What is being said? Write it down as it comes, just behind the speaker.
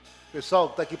Pessoal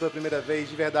que está aqui pela primeira vez,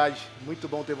 de verdade, muito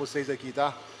bom ter vocês aqui,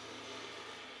 tá?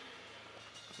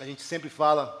 A gente sempre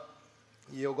fala,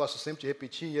 e eu gosto sempre de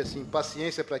repetir, e assim,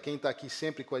 paciência para quem está aqui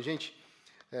sempre com a gente.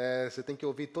 Você tem que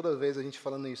ouvir toda vez a gente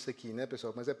falando isso aqui, né,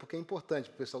 pessoal? Mas é porque é importante,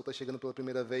 o pessoal que está chegando pela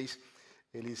primeira vez,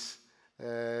 eles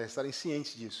estarem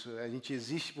cientes disso. A gente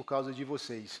existe por causa de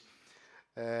vocês.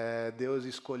 Deus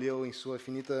escolheu em sua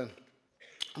infinita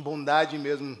bondade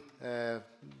mesmo,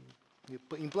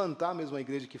 implantar mesmo uma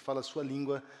igreja que fala a sua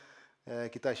língua,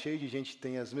 que está cheio de gente que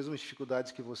tem as mesmas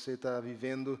dificuldades que você está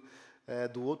vivendo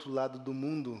do outro lado do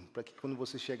mundo, para que quando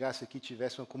você chegasse aqui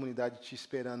tivesse uma comunidade te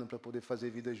esperando para poder fazer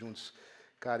vida juntos.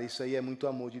 Cara, isso aí é muito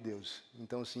amor de Deus.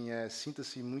 Então, assim,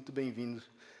 sinta-se muito bem-vindo.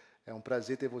 É um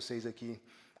prazer ter vocês aqui.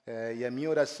 E a minha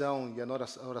oração e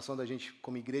a oração da gente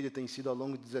como igreja tem sido ao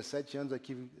longo de 17 anos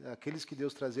aqui, aqueles que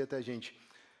Deus trazer até a gente,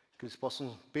 que eles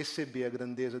possam perceber a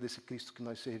grandeza desse Cristo que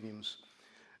nós servimos.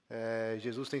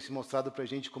 Jesus tem se mostrado para a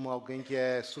gente como alguém que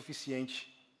é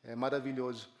suficiente, é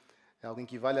maravilhoso, é alguém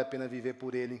que vale a pena viver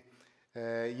por Ele.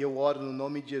 E eu oro no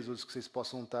nome de Jesus que vocês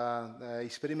possam estar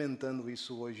experimentando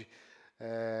isso hoje,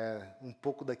 um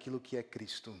pouco daquilo que é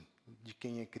Cristo, de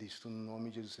quem é Cristo, no nome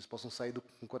de Jesus. Vocês possam sair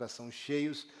com coração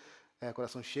cheio,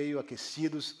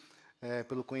 aquecidos,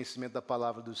 pelo conhecimento da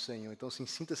palavra do Senhor. Então, assim,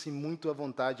 sinta-se muito à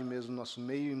vontade mesmo no nosso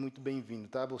meio e muito bem-vindo,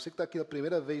 tá? Você que está aqui a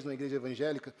primeira vez na igreja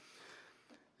evangélica,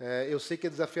 eu sei que é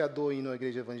desafiador ir na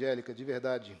igreja evangélica, de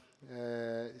verdade.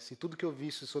 Se tudo que eu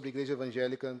visse sobre a igreja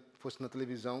evangélica fosse na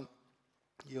televisão,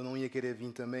 eu não ia querer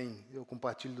vir também. Eu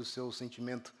compartilho do seu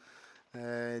sentimento,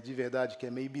 de verdade, que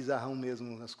é meio bizarrão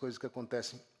mesmo as coisas que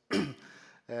acontecem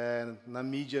na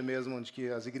mídia mesmo, onde que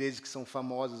as igrejas que são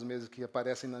famosas mesmo, que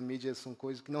aparecem na mídia, são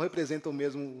coisas que não representam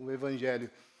mesmo o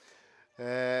Evangelho.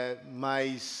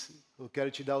 Mas eu quero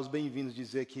te dar os bem-vindos,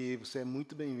 dizer que você é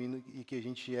muito bem-vindo e que a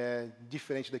gente é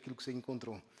diferente daquilo que você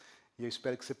encontrou. E eu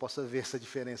espero que você possa ver essa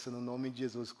diferença no nome de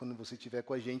Jesus quando você estiver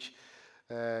com a gente,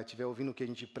 estiver ouvindo o que a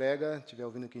gente prega, estiver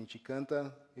ouvindo o que a gente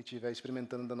canta e estiver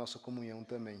experimentando da nossa comunhão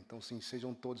também. Então, sim,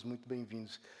 sejam todos muito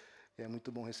bem-vindos. É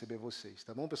muito bom receber vocês,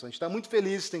 tá bom, pessoal? A gente está muito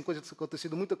feliz, tem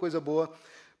acontecido muita coisa boa.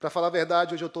 Para falar a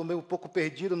verdade, hoje eu estou meio um pouco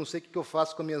perdido, não sei o que eu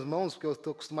faço com as minhas mãos, porque eu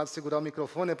estou acostumado a segurar o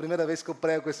microfone, é a primeira vez que eu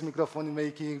prego com esse microfone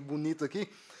meio que bonito aqui.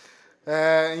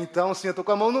 Então, assim, eu estou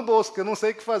com a mão no bolso, porque eu não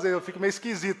sei o que fazer, eu fico meio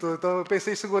esquisito. Então, eu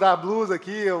pensei em segurar a blusa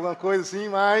aqui, alguma coisa assim,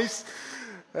 mas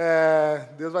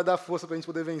Deus vai dar força para a gente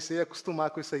poder vencer e acostumar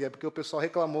com isso aí. É porque o pessoal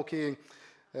reclamou que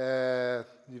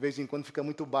de vez em quando fica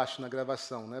muito baixo na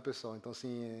gravação, né, pessoal? Então,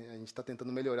 assim, a gente está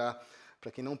tentando melhorar para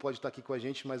quem não pode estar aqui com a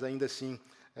gente, mas ainda assim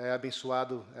é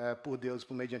abençoado por Deus,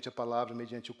 mediante a palavra,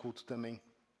 mediante o culto também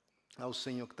ao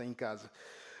Senhor que está em casa.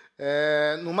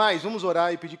 No mais, vamos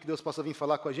orar e pedir que Deus possa vir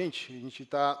falar com a gente. A gente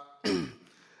está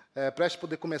prestes a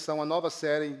poder começar uma nova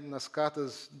série nas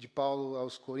cartas de Paulo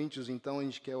aos Coríntios, então a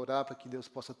gente quer orar para que Deus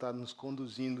possa estar nos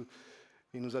conduzindo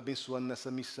e nos abençoando nessa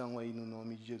missão aí, no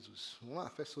nome de Jesus. Vamos lá,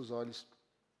 feche seus olhos,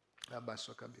 abaixe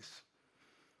sua cabeça.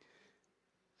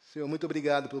 Senhor, muito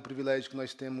obrigado pelo privilégio que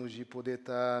nós temos de poder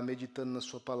estar meditando na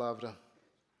sua palavra.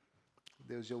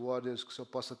 Deus, eu oro, Deus, que o Senhor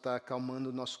possa estar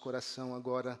acalmando o nosso coração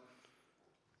agora.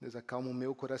 Deus, acalma o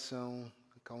meu coração,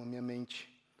 acalma a minha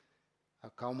mente.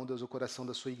 Acalma, Deus, o coração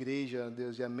da sua igreja,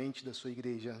 Deus, e a mente da sua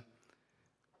igreja.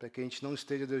 Para que a gente não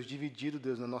esteja, Deus, dividido,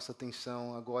 Deus, na nossa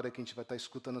atenção, agora que a gente vai estar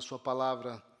escutando a sua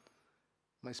palavra,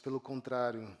 mas pelo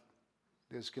contrário,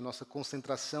 Deus, que nossa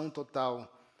concentração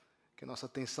total, que nossa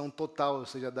atenção total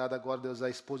seja dada agora, Deus, à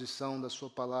exposição da sua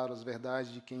palavra, às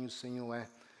verdades de quem o Senhor é.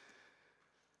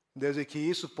 Deus, e que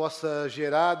isso possa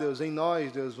gerar, Deus, em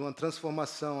nós, Deus, uma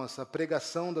transformação, essa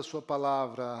pregação da sua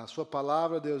palavra, a sua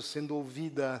palavra, Deus, sendo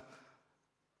ouvida,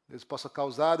 Deus, possa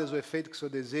causar, Deus, o efeito que o Senhor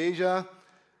deseja.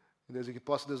 Deus, e que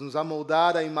possa, Deus, nos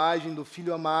amoldar à imagem do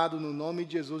Filho amado, no nome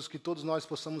de Jesus, que todos nós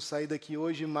possamos sair daqui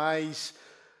hoje mais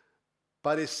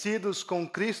parecidos com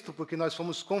Cristo, porque nós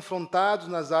fomos confrontados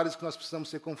nas áreas que nós precisamos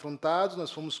ser confrontados,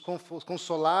 nós fomos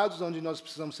consolados onde nós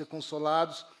precisamos ser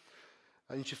consolados,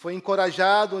 a gente foi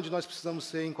encorajado onde nós precisamos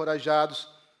ser encorajados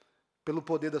pelo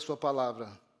poder da sua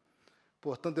palavra.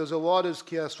 Portanto, Deus, eu oro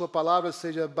que a sua palavra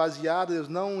seja baseada, Deus,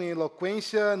 não em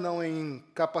eloquência, não em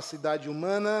capacidade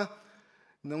humana,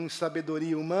 não em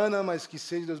sabedoria humana, mas que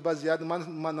seja, Deus, baseado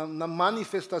na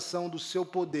manifestação do seu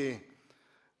poder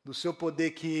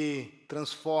que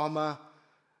transforma,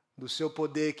 do seu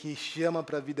poder que chama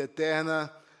para a vida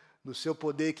eterna, do seu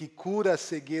poder que cura a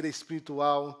cegueira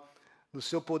espiritual, do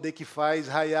seu poder que faz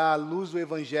raiar a luz do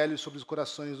Evangelho sobre os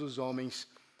corações dos homens.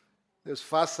 Deus,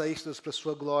 faça isso, Deus, para a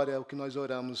sua glória, é o que nós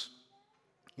oramos.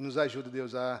 E nos ajude,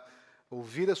 Deus, a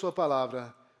ouvir a sua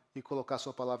palavra e colocar a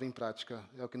sua palavra em prática.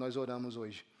 É o que nós oramos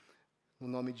hoje. no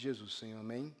nome de Jesus, Senhor.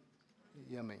 Amém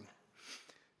e amém.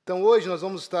 Então, hoje nós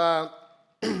vamos estar,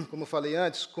 como eu falei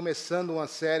antes, começando uma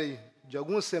série de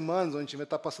algumas semanas, onde a gente vai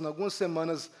estar passando algumas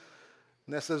semanas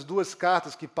nessas duas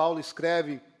cartas que Paulo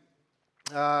escreve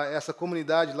a essa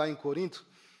comunidade lá em Corinto.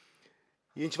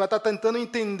 E a gente vai estar tentando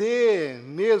entender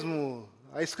mesmo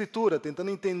a Escritura,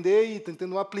 tentando entender e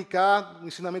tentando aplicar o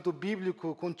ensinamento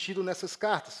bíblico contido nessas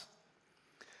cartas.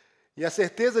 E a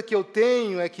certeza que eu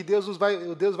tenho é que Deus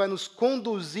vai nos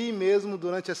conduzir mesmo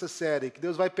durante essa série, que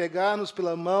Deus vai pegar-nos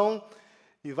pela mão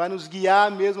e vai nos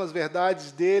guiar mesmo às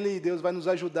verdades dEle, e Deus vai nos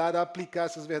ajudar a aplicar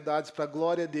essas verdades para a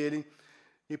glória dEle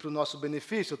e para o nosso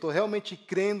benefício. Eu estou realmente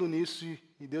crendo nisso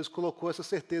e Deus colocou essa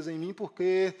certeza em mim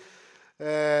porque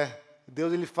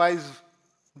Deus ele faz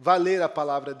valer a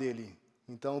palavra dEle.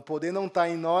 Então o poder não está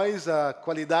em nós, a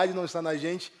qualidade não está na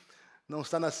gente, não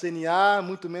está na CNA,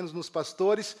 muito menos nos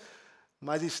pastores,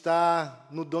 mas está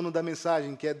no dono da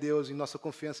mensagem, que é Deus, e nossa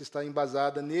confiança está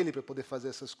embasada nele para poder fazer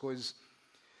essas coisas.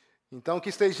 Então, que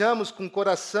estejamos com o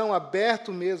coração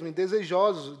aberto mesmo e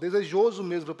desejoso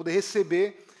mesmo para poder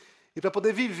receber e para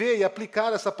poder viver e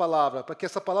aplicar essa palavra, para que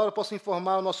essa palavra possa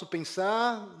informar o nosso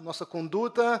pensar, nossa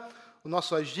conduta, o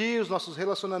nosso agir, os nossos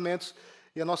relacionamentos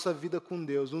e a nossa vida com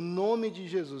Deus. No nome de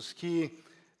Jesus, que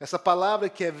essa palavra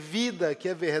que é vida, que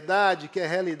é verdade, que é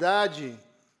realidade,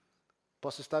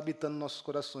 possa estar habitando nossos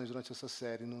corações durante essa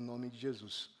série, no nome de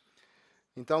Jesus.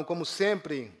 Então, como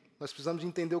sempre, nós precisamos de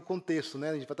entender o contexto,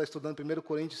 né? A gente vai estar estudando 1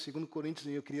 Coríntios, 2 Coríntios,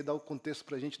 e eu queria dar o contexto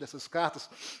para a gente dessas cartas.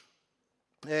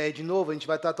 De novo, a gente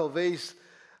vai estar, talvez,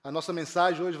 a nossa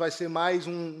mensagem hoje vai ser mais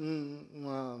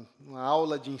uma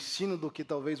aula de ensino do que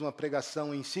talvez uma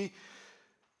pregação em si,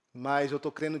 mas eu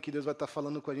estou crendo que Deus vai estar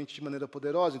falando com a gente de maneira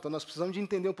poderosa. Então, nós precisamos de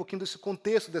entender um pouquinho desse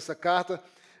contexto dessa carta,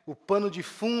 o pano de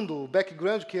fundo, o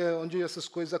background, que é onde essas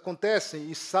coisas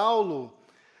acontecem. E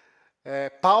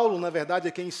Paulo, na verdade,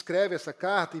 é quem escreve essa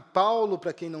carta, e Paulo,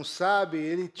 para quem não sabe,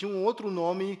 ele tinha um outro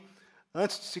nome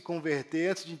antes de se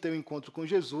converter, antes de ter um encontro com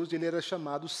Jesus, ele era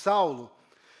chamado Saulo.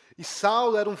 E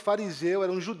Saulo era um fariseu,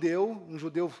 era um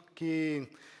judeu que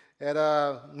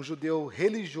era um judeu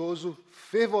religioso,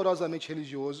 fervorosamente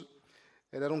religioso.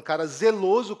 Ele era um cara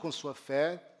zeloso com sua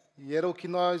fé, e era o que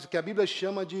a Bíblia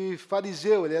chama de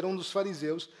fariseu, ele era um dos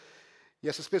fariseus. E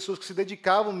essas pessoas que se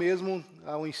dedicavam mesmo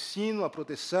ao ensino, à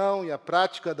proteção e à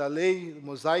prática da lei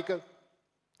mosaica.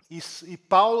 E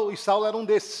Saulo era um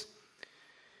desses.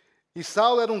 E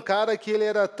Saulo era um cara que ele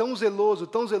era tão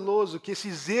zeloso, que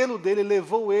esse zelo dele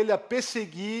levou ele a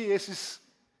perseguir esses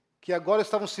que agora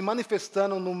estavam se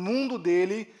manifestando no mundo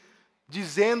dele,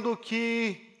 dizendo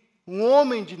que um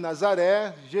homem de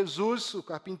Nazaré, Jesus, o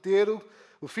carpinteiro,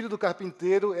 o filho do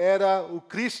carpinteiro, era o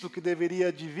Cristo que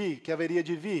haveria de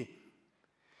vir.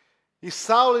 E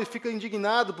Saulo ele fica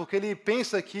indignado porque ele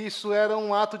pensa que isso era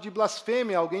um ato de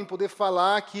blasfêmia, alguém poder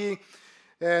falar que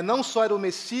não só era o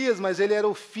Messias, mas ele era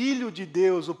o Filho de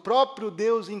Deus, o próprio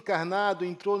Deus encarnado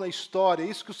entrou na história.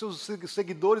 Isso que os seus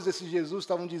seguidores desse Jesus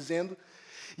estavam dizendo.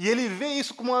 E ele vê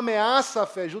isso como uma ameaça à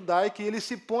fé judaica e ele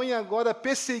se põe agora a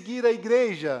perseguir a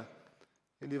igreja.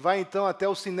 Ele vai então até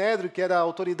o Sinédrio, que era a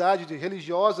autoridade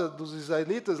religiosa dos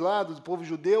israelitas lá, do povo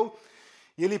judeu,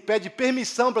 e ele pede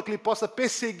permissão para que ele possa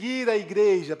perseguir a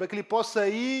igreja, para que ele possa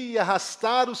ir e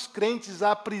arrastar os crentes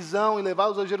à prisão e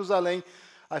levá-los a Jerusalém,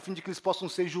 a fim de que eles possam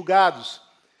ser julgados.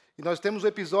 E nós temos o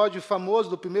episódio famoso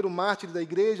do primeiro mártir da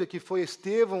igreja, que foi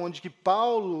Estevão, onde que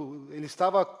Paulo ele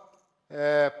estava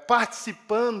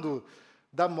participando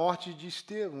da morte de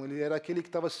Estevão. Ele era aquele que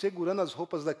estava segurando as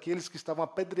roupas daqueles que estavam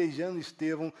apedrejando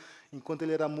Estevão enquanto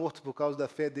ele era morto por causa da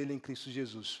fé dele em Cristo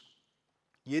Jesus.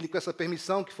 E ele, com essa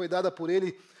permissão que foi dada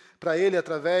para ele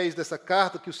através dessa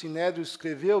carta que o Sinédrio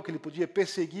escreveu, que ele podia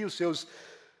perseguir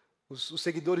os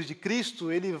seguidores de Cristo,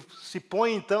 ele se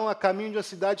põe então a caminho de uma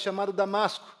cidade chamada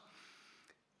Damasco.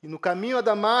 E no caminho a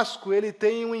Damasco ele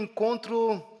tem um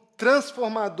encontro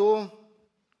transformador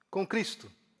com Cristo.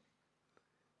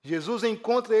 Jesus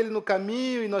encontra ele no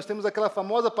caminho e nós temos aquela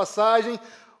famosa passagem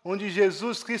onde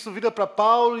Jesus Cristo vira para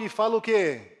Paulo e fala o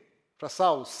quê? Para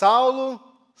Saulo: Saulo,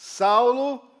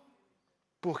 Saulo,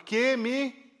 por que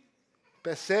me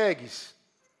persegues?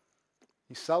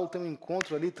 E Saulo tem um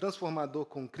encontro ali transformador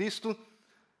com Cristo,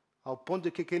 ao ponto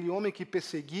de que aquele homem que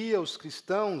perseguia os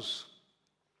cristãos,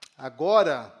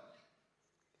 agora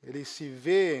ele se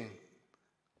vê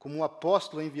como um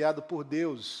apóstolo enviado por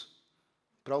Deus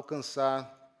para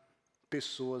alcançar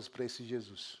pessoas para esse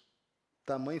Jesus.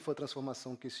 Tamanha foi a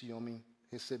transformação que esse homem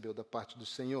recebeu da parte do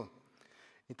Senhor.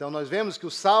 Então nós vemos que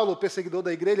o Saulo, o perseguidor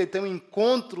da igreja, ele tem um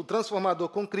encontro transformador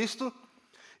com Cristo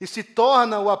e se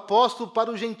torna o apóstolo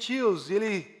para os gentios.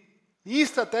 Ele E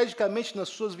estrategicamente nas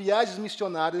suas viagens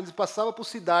missionárias, ele passava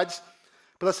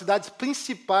pelas cidades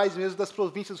principais mesmo das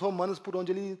províncias romanas por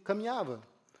onde ele caminhava.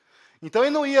 Então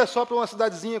ele não ia só para uma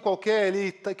cidadezinha qualquer,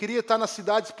 ele queria estar nas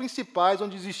cidades principais,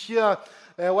 onde existia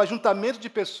o ajuntamento de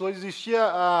pessoas, existia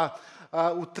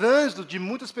o trânsito de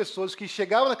muitas pessoas que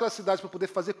chegavam naquelas cidades para poder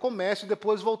fazer comércio e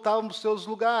depois voltavam para os seus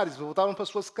lugares, voltavam para as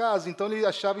suas casas. Então ele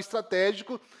achava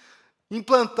estratégico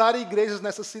implantar igrejas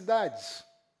nessas cidades.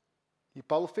 E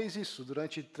Paulo fez isso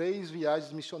durante 3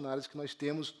 viagens missionárias que nós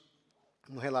temos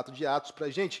no relato de Atos para a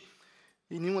gente.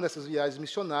 E em uma dessas viagens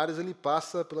missionárias, ele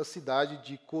passa pela cidade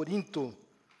de Corinto.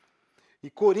 E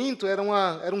Corinto era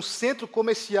um centro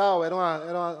comercial, era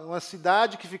uma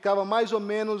cidade que ficava mais ou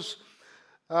menos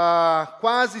a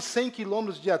quase 100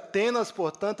 quilômetros de Atenas,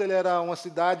 portanto, ele era uma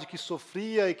cidade que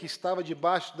sofria e que estava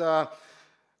debaixo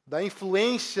da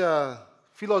influência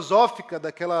filosófica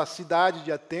daquela cidade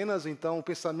de Atenas. Então, o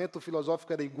pensamento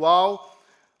filosófico era igual,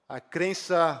 a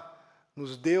crença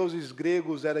nos deuses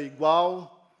gregos era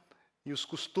igual, e os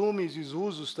costumes e os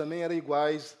usos também eram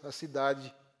iguais à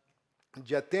cidade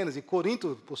de Atenas. E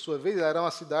Corinto, por sua vez, era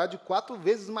uma cidade 4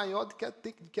 vezes maior do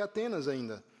que Atenas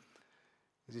ainda.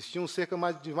 Existiam cerca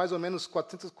de mais ou menos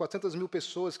 400 mil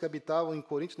pessoas que habitavam em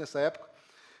Corinto nessa época.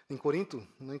 Em Corinto?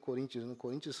 Não em Coríntios, no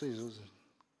Coríntios vocês usam.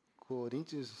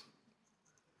 Coríntios.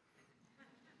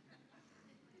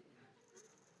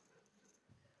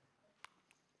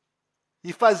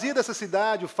 E fazia dessa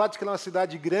cidade, o fato de que ela é uma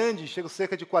cidade grande, chega a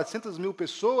cerca de 400 mil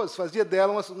pessoas, fazia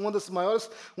dela uma das maiores,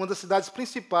 uma das cidades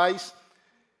principais,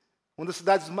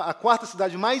 a 4ª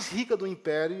cidade mais rica do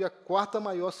Império e a 4ª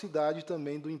maior cidade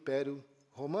também do Império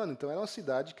Romano. Então era uma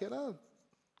cidade que era,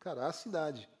 a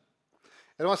cidade.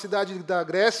 Era uma cidade da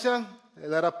Grécia,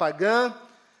 ela era pagã,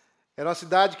 era uma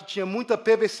cidade que tinha muita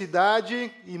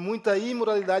perversidade e muita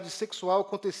imoralidade sexual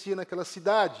acontecia naquela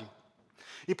cidade.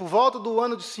 E por volta do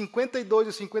ano de 52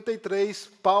 e 53,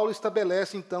 Paulo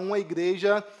estabelece, então, uma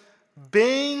igreja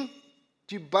bem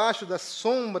debaixo da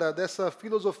sombra dessa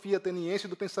filosofia ateniense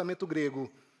do pensamento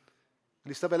grego.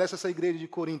 Ele estabelece essa igreja de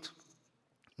Corinto.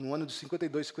 No ano de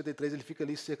 52 e 53, ele fica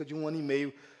ali cerca de 1 ano e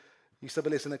meio,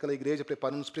 estabelecendo aquela igreja,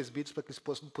 preparando os presbíteros para que eles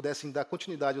pudessem dar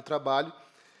continuidade ao trabalho.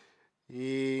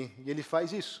 E ele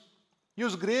faz isso. E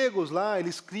os gregos lá,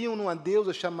 eles criam uma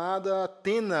deusa chamada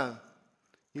Atena.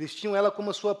 Eles tinham ela como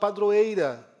a sua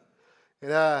padroeira.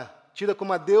 Era tida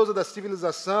como a deusa da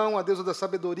civilização, a deusa da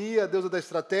sabedoria, a deusa da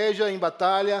estratégia em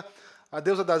batalha, a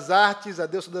deusa das artes, a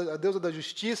deusa da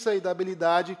justiça e da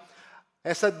habilidade.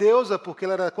 Essa deusa, porque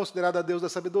ela era considerada a deusa da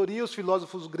sabedoria, os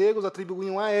filósofos gregos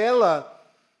atribuíam a ela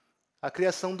a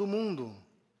criação do mundo.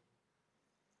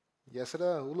 E esse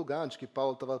era o lugar onde que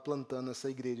Paulo estava plantando essa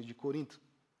igreja de Corinto.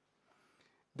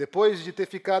 Depois de ter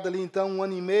ficado ali, então, 1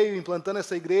 ano e meio implantando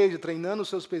essa igreja, treinando os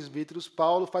seus presbíteros,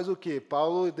 Paulo faz o quê?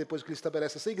 Paulo, depois que ele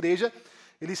estabelece essa igreja,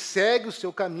 ele segue o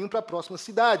seu caminho para a próxima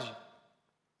cidade.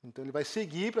 Então, ele vai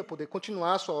seguir para poder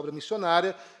continuar a sua obra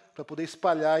missionária, para poder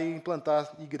espalhar e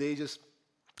implantar igrejas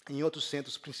em outros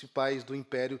centros principais do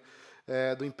Império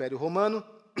Romano.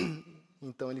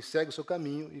 Então, ele segue o seu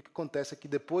caminho, e o que acontece é que,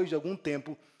 depois de algum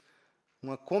tempo,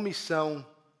 uma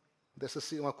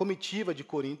comitiva de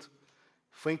Corinto,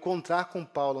 foi encontrar com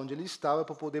Paulo onde ele estava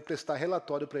para poder prestar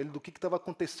relatório para ele do que estava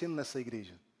acontecendo nessa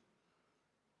igreja.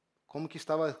 Como que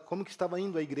estava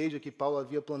indo a igreja que Paulo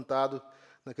havia plantado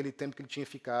naquele tempo que ele tinha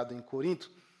ficado em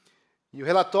Corinto. E o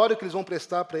relatório que eles vão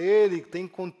prestar para ele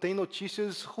contém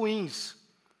notícias ruins.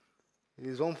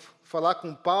 Eles vão falar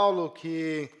com Paulo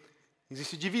que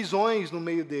existem divisões no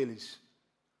meio deles.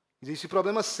 Existem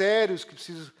problemas sérios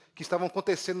que estavam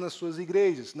acontecendo nas suas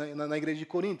igrejas, na igreja de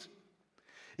Corinto.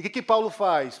 E o que Paulo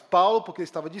faz? Paulo, porque ele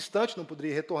estava distante, não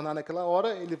poderia retornar naquela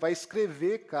hora, ele vai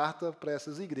escrever carta para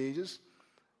essas igrejas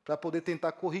para poder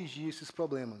tentar corrigir esses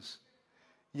problemas.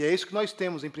 E é isso que nós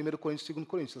temos em 1 Coríntios e 2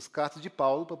 Coríntios, as cartas de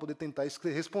Paulo para poder tentar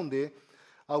responder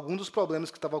a alguns dos problemas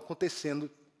que estavam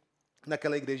acontecendo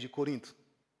naquela igreja de Corinto.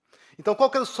 Então, qual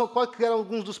eram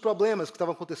alguns dos problemas que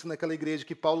estavam acontecendo naquela igreja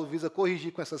que Paulo visa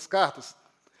corrigir com essas cartas?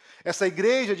 Essa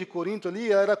igreja de Corinto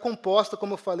ali era composta,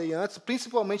 como eu falei antes,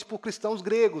 principalmente por cristãos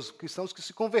gregos, cristãos que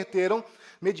se converteram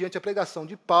mediante a pregação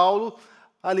de Paulo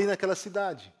ali naquela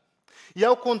cidade. E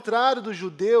ao contrário dos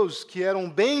judeus, que eram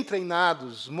bem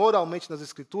treinados moralmente nas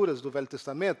Escrituras do Velho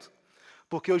Testamento,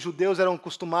 porque os judeus eram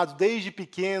acostumados desde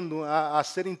pequeno a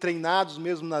serem treinados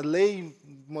mesmo na lei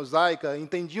mosaica,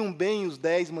 entendiam bem os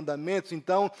 10 mandamentos,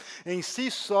 então, em si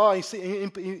só,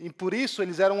 por isso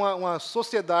eles eram uma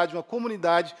sociedade, uma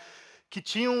comunidade que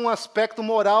tinha um aspecto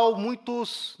moral muito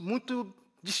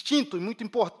distinto, muito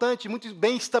importante, muito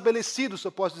bem estabelecido, se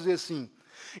eu posso dizer assim.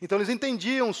 Então eles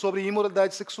entendiam sobre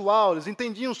imoralidade sexual, eles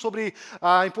entendiam sobre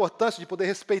a importância de poder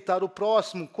respeitar o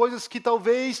próximo, coisas que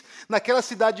talvez naquela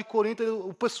cidade de Corinto,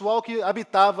 o pessoal que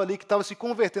habitava ali, que estava se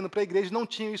convertendo para a igreja, não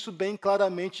tinha isso bem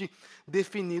claramente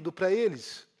definido para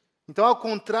eles. Então, ao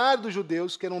contrário dos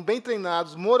judeus, que eram bem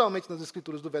treinados moralmente nas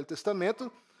escrituras do Velho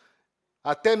Testamento,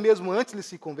 até mesmo antes de eles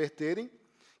se converterem,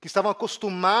 que estavam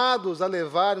acostumados a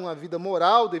levar uma vida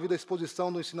moral devido à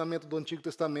exposição do ensinamento do Antigo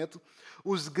Testamento,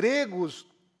 os gregos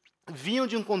vinham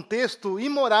de um contexto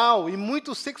imoral e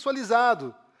muito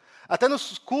sexualizado. Até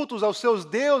nos cultos aos seus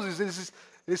deuses,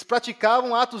 eles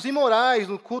praticavam atos imorais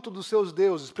no culto dos seus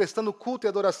deuses, prestando culto e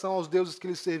adoração aos deuses que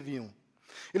eles serviam.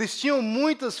 Eles tinham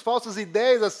muitas falsas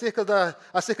ideias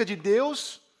acerca de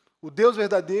Deus, o Deus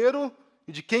verdadeiro,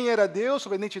 e de quem era Deus,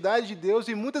 sobre a identidade de Deus,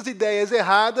 e muitas ideias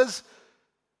erradas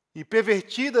e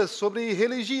pervertidas sobre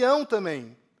religião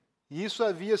também. E isso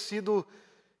havia sido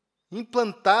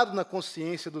implantado na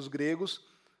consciência dos gregos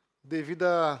devido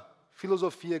à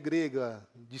filosofia grega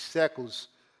de séculos,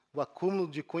 o acúmulo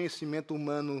de conhecimento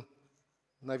humano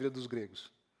na vida dos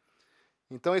gregos.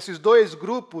 Então, esses dois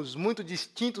grupos, muito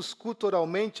distintos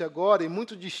culturalmente agora e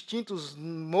muito distintos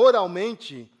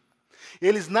moralmente,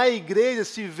 eles na igreja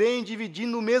se veem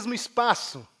dividindo o mesmo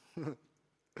espaço.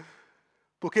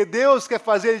 Porque Deus quer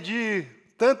fazer de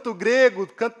tanto o grego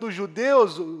quanto dos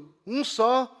judeus um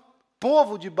só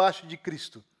povo debaixo de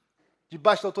Cristo,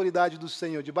 debaixo da autoridade do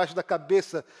Senhor, debaixo da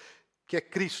cabeça que é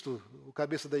Cristo, o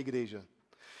cabeça da igreja.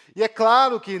 E é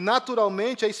claro que,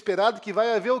 naturalmente, é esperado que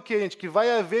vai haver o quê, gente? Que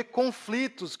vai haver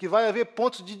conflitos, que vai haver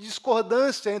pontos de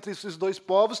discordância entre esses dois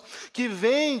povos, que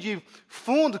vêm de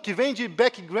fundo, que vêm de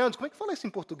background. Como é que fala isso em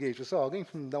português, pessoal? Alguém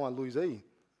me dá uma luz aí?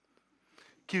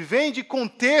 Que vêm de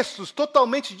contextos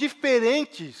totalmente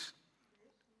diferentes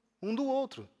um do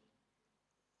outro.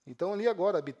 Então, ali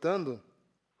agora, habitando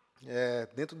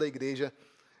dentro da igreja,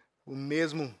 o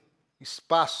mesmo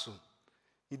espaço.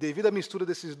 E devido à mistura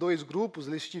desses dois grupos,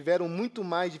 eles tiveram muito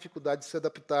mais dificuldade de se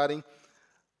adaptarem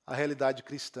à realidade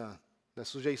cristã, da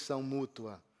sujeição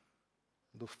mútua,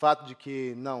 do fato de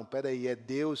que, não, peraí, é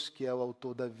Deus que é o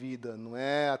autor da vida, não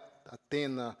é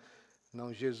Atena,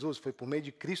 não, Jesus, foi por meio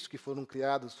de Cristo que foram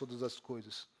criadas todas as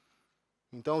coisas.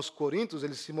 Então, os coríntios,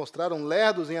 eles se mostraram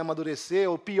lerdos em amadurecer,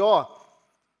 ou pior,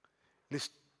 eles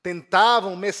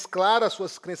tentavam mesclar as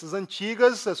suas crenças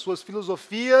antigas, as suas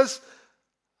filosofias,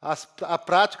 a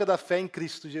prática da fé em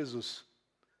Cristo Jesus.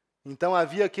 Então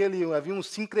havia um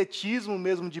sincretismo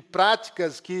mesmo de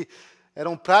práticas que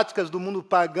eram práticas do mundo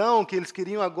pagão, que eles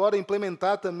queriam agora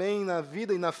implementar também na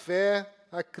vida e na fé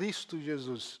a Cristo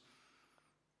Jesus.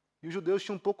 E os judeus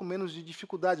tinham um pouco menos de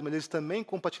dificuldade, mas eles também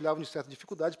compartilhavam de certa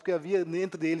dificuldade, porque havia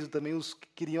entre eles também os que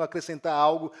queriam acrescentar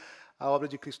algo à obra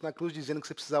de Cristo na cruz, dizendo que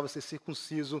você precisava ser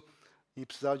circunciso e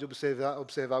precisava de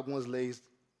observar algumas leis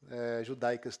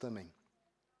judaicas também.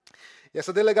 E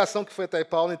essa delegação que foi até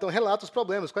Paulo, então, relata os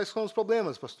problemas. Quais são os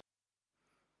problemas, pastor?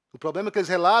 O problema que eles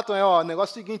relatam é, o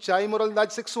negócio seguinte, há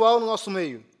imoralidade sexual no nosso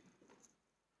meio.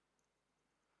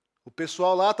 O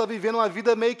pessoal lá está vivendo uma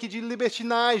vida meio que de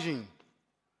libertinagem.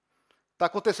 Está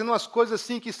acontecendo umas coisas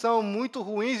assim que são muito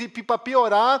ruins e, para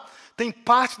piorar, tem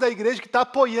parte da igreja que está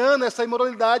apoiando essa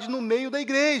imoralidade no meio da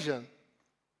igreja.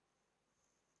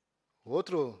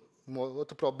 Outro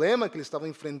problema que eles estavam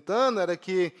enfrentando era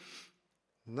que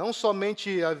não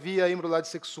somente havia imoralidade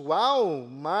sexual,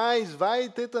 mas vai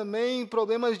ter também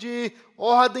problemas de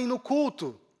ordem no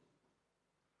culto.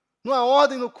 Não há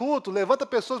ordem no culto, levanta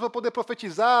pessoas para poder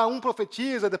profetizar, um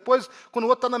profetiza, depois, quando o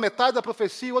outro está na metade da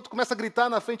profecia, o outro começa a gritar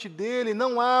na frente dele,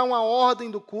 não há uma ordem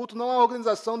do culto, não há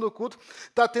organização do culto,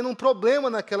 está tendo um problema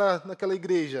naquela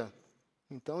igreja.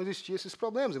 Então existiam esses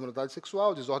problemas, imoralidade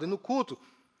sexual, desordem no culto.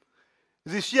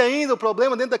 Existia ainda o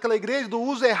problema dentro daquela igreja do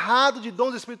uso errado de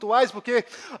dons espirituais, porque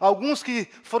alguns que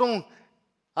foram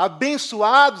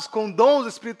abençoados com dons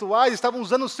espirituais estavam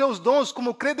usando os seus dons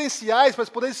como credenciais para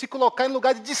poderem se colocar em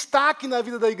lugar de destaque na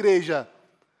vida da igreja.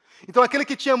 Então, aquele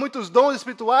que tinha muitos dons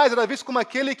espirituais era visto como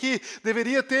aquele que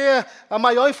deveria ter a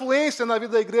maior influência na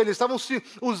vida da igreja. Eles estavam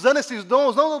usando esses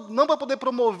dons não para poder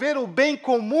promover o bem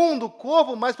comum do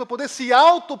corpo, mas para poder se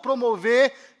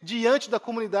autopromover diante da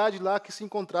comunidade lá que se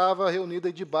encontrava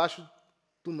reunida debaixo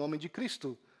do nome de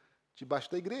Cristo, debaixo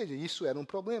da igreja. E isso era um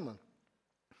problema.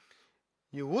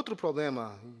 E o outro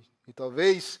problema, e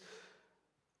talvez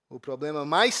o problema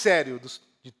mais sério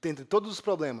entre todos os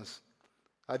problemas,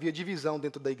 havia divisão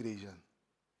dentro da igreja.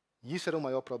 E isso era o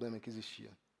maior problema que existia.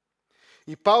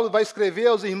 E Paulo vai escrever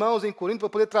aos irmãos em Corinto para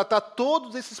poder tratar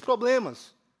todos esses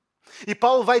problemas. E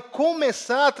Paulo vai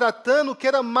começar tratando o que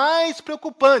era mais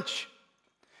preocupante.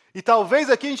 E talvez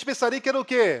aqui a gente pensaria que era o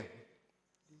quê?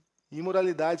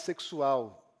 Imoralidade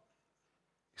sexual.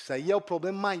 Isso aí é o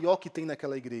problema maior que tem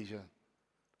naquela igreja.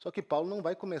 Só que Paulo não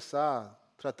vai começar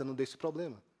tratando desse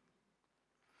problema.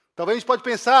 Talvez a gente pode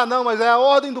pensar, não, mas é a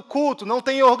ordem do culto, não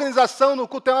tem organização no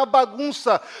culto, é uma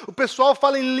bagunça. O pessoal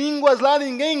fala em línguas lá,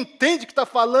 ninguém entende o que está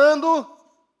falando.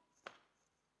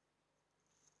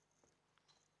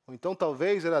 Ou então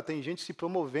talvez tem gente se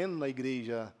promovendo na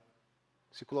igreja,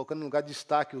 se colocando no lugar de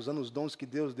destaque, usando os dons que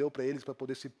Deus deu para eles para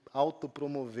poder se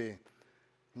autopromover.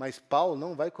 Mas Paulo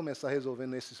não vai começar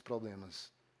resolvendo esses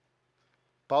problemas.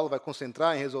 Paulo vai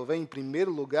concentrar em resolver, em primeiro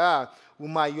lugar, o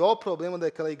maior problema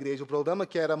daquela igreja, o problema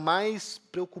que era mais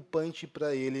preocupante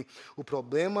para ele, o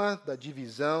problema da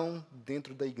divisão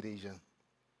dentro da igreja.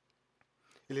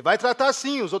 Ele vai tratar,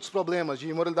 sim, os outros problemas de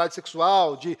imoralidade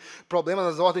sexual, de problemas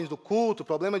nas ordens do culto,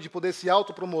 problema de poder se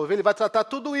autopromover, ele vai tratar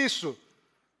tudo isso.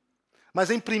 Mas,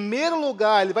 em primeiro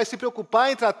lugar, ele vai se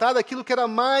preocupar em tratar daquilo que era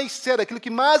mais sério, aquilo que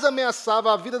mais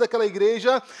ameaçava a vida daquela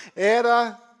igreja,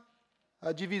 era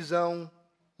a divisão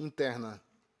interna.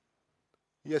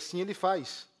 E assim ele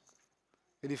faz.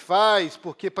 Ele faz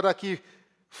porque para que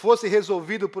fosse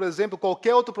resolvido, por exemplo,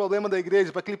 qualquer outro problema da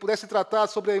igreja, para que ele pudesse tratar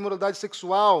sobre a imoralidade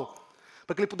sexual,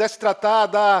 para que ele pudesse tratar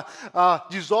da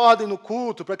desordem no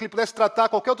culto, para que ele pudesse tratar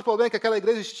qualquer outro problema que aquela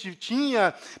igreja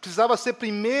tinha, precisava ser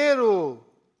primeiro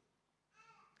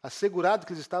assegurado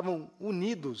que eles estavam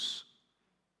unidos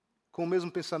com o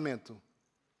mesmo pensamento,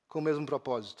 com o mesmo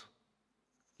propósito.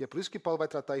 E é por isso que Paulo vai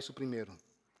tratar isso primeiro.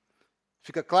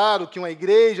 Fica claro que uma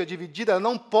igreja dividida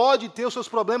não pode ter os seus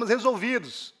problemas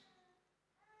resolvidos.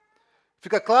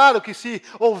 Fica claro que se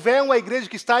houver uma igreja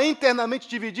que está internamente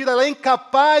dividida, ela é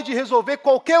incapaz de resolver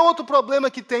qualquer outro problema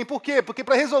que tem. Por quê? Porque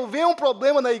para resolver um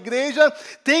problema na igreja,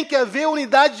 tem que haver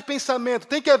unidade de pensamento,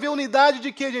 tem que haver unidade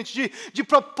de quê, gente? De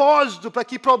propósito, para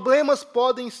que problemas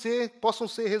possam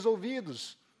ser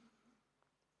resolvidos.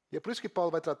 E é por isso que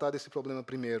Paulo vai tratar desse problema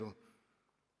primeiro.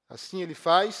 Assim ele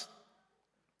faz.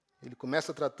 Ele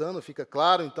começa tratando, fica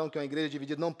claro, então, que uma igreja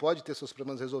dividida não pode ter seus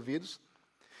problemas resolvidos.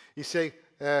 E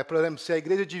por exemplo, se a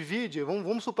igreja divide,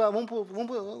 vamos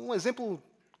um exemplo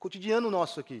cotidiano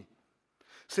nosso aqui.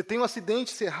 Você tem um acidente,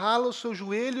 você rala o seu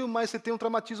joelho, mas você tem um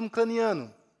traumatismo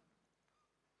craniano.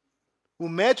 O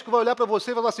médico vai olhar para você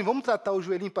e vai falar assim, vamos tratar o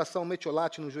joelhinho, passar um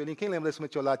metiolate no joelhinho. Quem lembra desse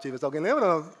metiolate aí? Alguém lembra?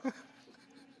 Não?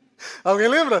 Alguém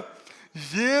lembra?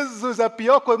 Jesus, a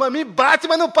pior coisa. Mas me bate,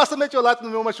 mas não passa metiolate no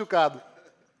meu machucado.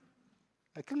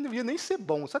 Aquilo não devia nem ser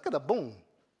bom. Sabe que era bom?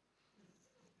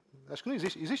 Acho que não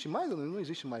existe. Existe mais? Não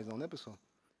existe mais não, né, pessoal?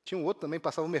 Tinha um outro também,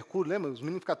 passava o mercúrio, lembra? Os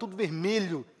meninos ficavam tudo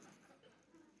vermelho.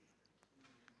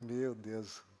 Meu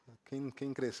Deus.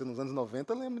 Quem cresceu nos anos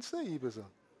 90 lembra disso aí, pessoal.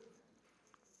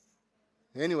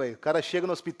 Anyway, o cara chega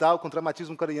no hospital com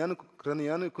traumatismo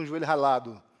craniano e com o joelho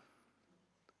ralado.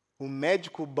 O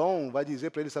médico bom vai dizer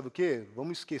para ele, sabe o quê?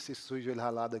 Vamos esquecer esse seu joelho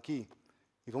ralado aqui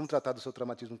e vamos tratar do seu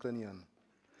traumatismo craniano.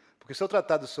 Porque se eu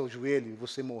tratar do seu joelho e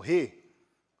você morrer,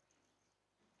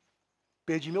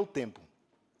 perdi meu tempo.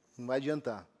 Não vai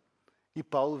adiantar. E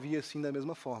Paulo via assim da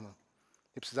mesma forma.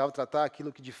 Ele precisava tratar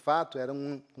aquilo que de fato era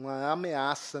uma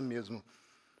ameaça mesmo.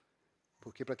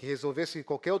 Porque para que resolvesse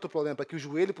qualquer outro problema, para que o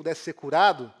joelho pudesse ser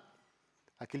curado,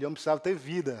 aquele homem precisava ter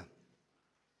vida.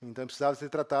 Então ele precisava ser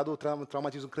tratado o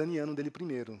traumatismo craniano dele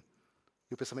primeiro.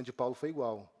 E o pensamento de Paulo foi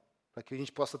igual. Para que a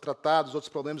gente possa tratar dos outros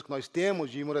problemas que nós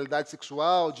temos, de imoralidade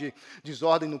sexual, de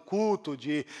desordem no culto,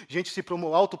 de gente se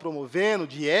autopromovendo,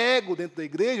 de ego dentro da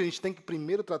igreja, a gente tem que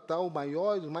primeiro tratar o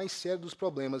maior e o mais sério dos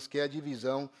problemas, que é a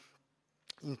divisão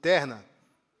interna.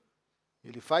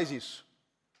 Ele faz isso.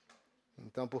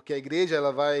 Então, porque a igreja,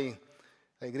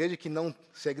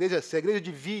 se a igreja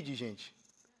divide, gente,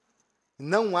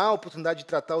 não há oportunidade de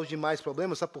tratar os demais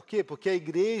problemas, sabe por quê? Porque a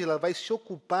igreja ela vai se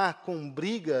ocupar com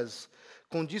brigas,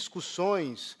 com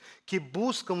discussões que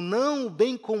buscam não o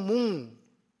bem comum,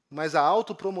 mas a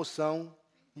autopromoção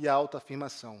e a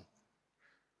autoafirmação.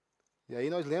 E aí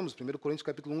nós lemos 1 Coríntios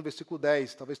capítulo 1, versículo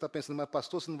 10. Talvez você está pensando, mas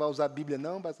pastor, você não vai usar a Bíblia?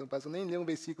 Não, pastor, nem ler um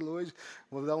versículo hoje.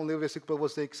 Vou dar um versículo para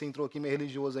você que você entrou aqui meio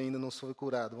religioso ainda, não foi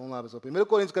curado. Vamos lá, pessoal. 1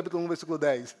 Coríntios capítulo 1, versículo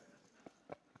 10.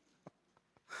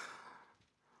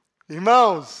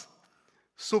 Irmãos,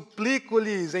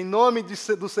 suplico-lhes, em nome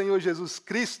do Senhor Jesus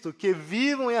Cristo, que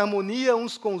vivam em harmonia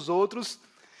uns com os outros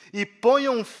e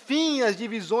ponham fim às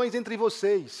divisões entre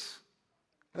vocês.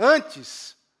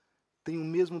 Antes, tenham o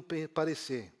mesmo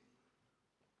parecer,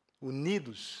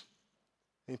 unidos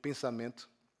em pensamento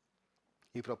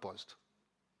e propósito.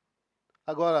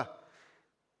 Agora,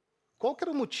 qual que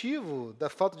era o motivo da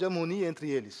falta de harmonia entre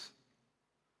eles?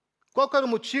 Qual que era o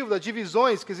motivo das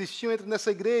divisões que existiam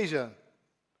nessa igreja?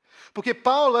 Porque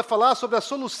Paulo vai falar sobre a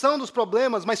solução dos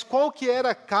problemas, mas qual que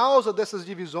era a causa dessas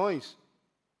divisões?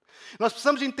 Nós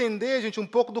precisamos de entender, gente, um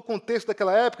pouco do contexto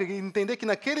daquela época, e entender que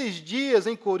naqueles dias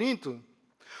em Corinto,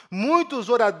 muitos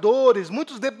oradores,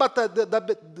 muitos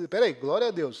glória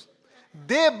a Deus,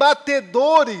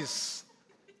 debatedores.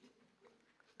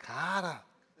 Cara,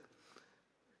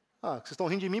 vocês estão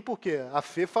rindo de mim por quê? A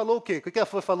Fê falou o quê? O que a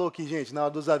Fê falou aqui, gente, na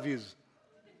hora dos avisos?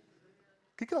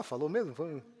 O que ela falou mesmo?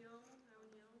 Foi...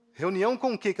 Reunião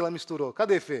com o que ela misturou?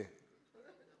 Cadê, Fê?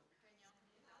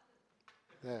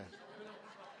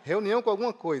 Reunião com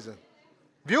alguma coisa.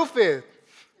 Viu, Fê?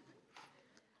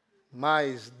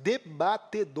 Mas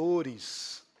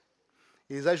debatedores.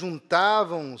 Eles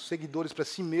ajuntavam seguidores para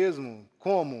si mesmo.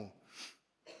 Como?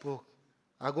 Por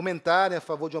argumentarem a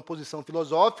favor de uma posição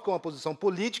filosófica, uma posição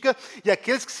política, e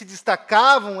aqueles que se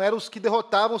destacavam eram os que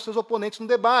derrotavam seus oponentes no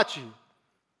debate.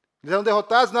 Eles eram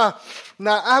derrotados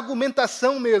na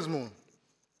argumentação mesmo.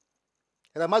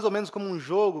 Era mais ou menos como um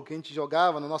jogo que a gente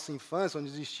jogava na nossa infância, onde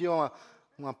existia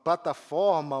uma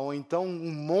plataforma, ou então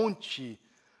um monte,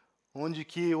 onde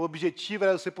que o objetivo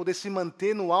era você poder se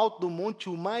manter no alto do monte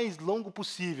o mais longo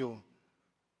possível.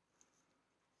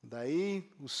 Daí,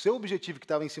 o seu objetivo que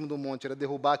estava em cima do monte era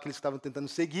derrubar aqueles que estavam tentando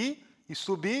seguir e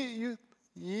subir,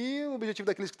 e o objetivo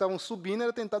daqueles que estavam subindo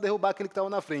era tentar derrubar aquele que estava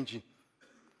na frente.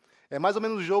 É mais ou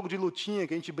menos o jogo de lutinha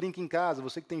que a gente brinca em casa.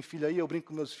 Você que tem filho aí, eu brinco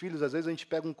com meus filhos, às vezes a gente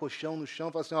pega um colchão no chão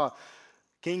e fala assim,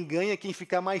 quem ganha é quem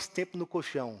ficar mais tempo no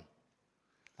colchão.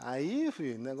 Aí,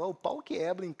 filho, o pau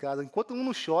quebra em casa. Enquanto um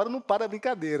não chora, não para a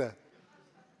brincadeira.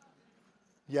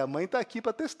 E a mãe está aqui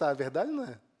para testar, é verdade ou não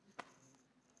é?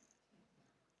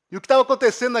 E o que estava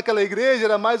acontecendo naquela igreja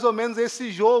era mais ou menos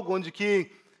esse jogo, onde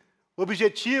que o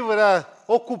objetivo era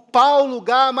ocupar o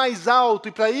lugar mais alto.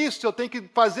 E para isso eu tenho que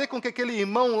fazer com que aquele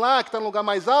irmão lá, que está no lugar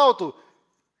mais alto,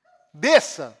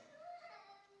 desça,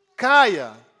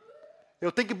 caia.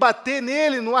 Eu tenho que bater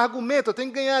nele no argumento, eu tenho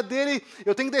que ganhar dele,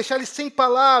 eu tenho que deixar ele sem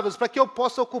palavras, para que eu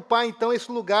possa ocupar, então,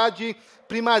 esse lugar de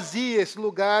primazia, esse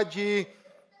lugar de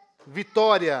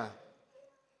vitória.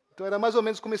 Então, era mais ou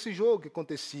menos como esse jogo que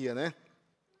acontecia, né?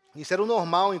 Isso era o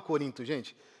normal em Corinto,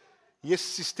 gente. E esse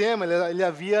sistema, ele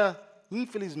havia,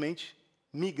 infelizmente,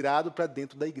 migrado para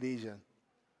dentro da igreja.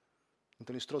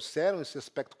 Então, eles trouxeram esse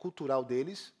aspecto cultural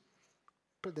deles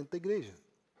para dentro da igreja.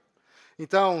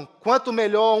 Então, quanto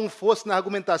melhor um fosse na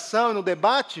argumentação e no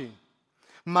debate,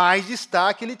 mais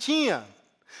destaque ele tinha,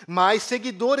 mais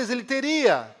seguidores ele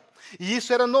teria. E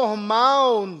isso era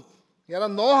normal, era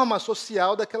norma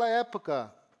social daquela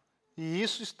época. E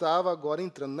isso estava agora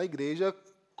entrando na igreja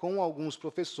com alguns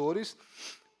professores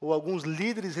ou alguns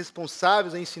líderes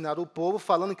responsáveis a ensinar o povo,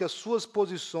 falando que as suas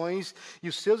posições e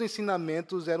os seus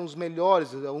ensinamentos eram os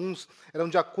melhores, alguns eram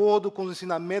de acordo com os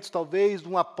ensinamentos, talvez, de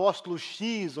um apóstolo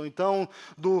X, ou então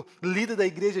do líder da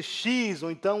igreja X, ou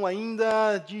então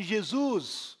ainda de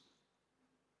Jesus.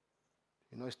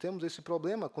 E nós temos esse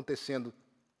problema acontecendo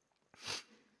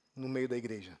no meio da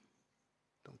igreja.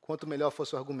 Então, quanto melhor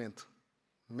fosse o argumento,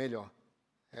 melhor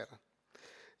era.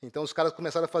 Então, os caras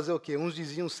começaram a fazer o quê? Uns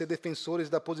diziam ser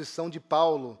defensores da posição de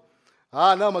Paulo.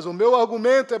 Não, mas o meu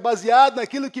argumento é baseado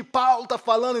naquilo que Paulo está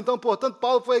falando. Então, portanto,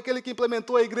 Paulo foi aquele que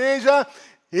implementou a igreja.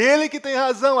 Ele que tem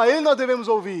razão, a ele nós devemos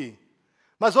ouvir.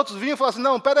 Mas outros vinham e falavam assim,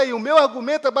 não, peraí, o meu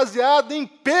argumento é baseado em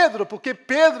Pedro, porque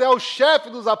Pedro é o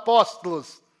chefe dos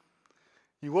apóstolos.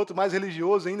 E o outro mais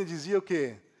religioso ainda dizia o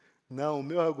quê? Não, o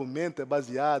meu argumento é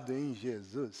baseado em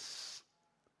Jesus.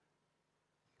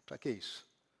 Para que isso?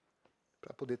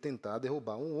 Para poder tentar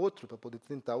derrubar um outro, para poder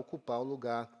tentar ocupar o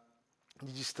lugar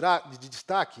de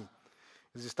destaque.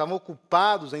 Eles estavam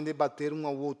ocupados em debater um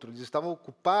ao outro, eles estavam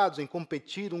ocupados em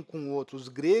competir um com o outro. Os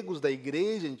gregos da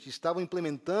igreja estavam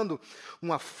implementando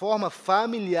uma forma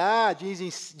familiar de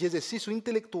exercício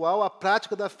intelectual à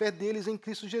prática da fé deles em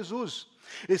Cristo Jesus.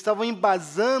 Eles estavam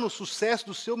embasando o sucesso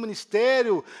do seu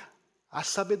ministério à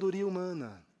sabedoria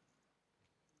humana.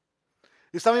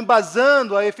 Eles estavam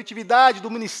embasando a efetividade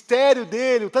do ministério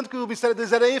dele, o tanto que o ministério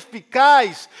deles era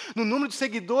eficaz no número de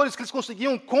seguidores que eles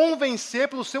conseguiam convencer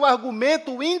pelo seu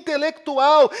argumento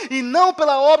intelectual e não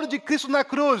pela obra de Cristo na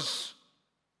cruz.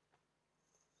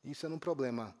 Isso era um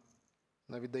problema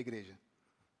na vida da igreja.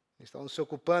 Eles estavam se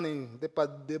ocupando em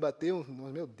debater,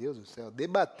 meu Deus do céu,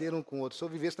 debater um com o outro. Se eu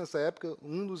vivesse nessa época,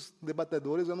 um dos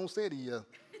debatedores eu não seria.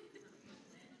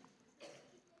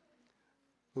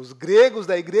 Os gregos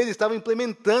da igreja estavam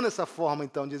implementando essa forma,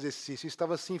 então, de exercício,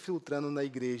 estava se infiltrando na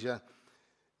igreja.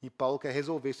 E Paulo quer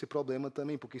resolver esse problema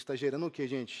também, porque está gerando o quê,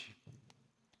 gente?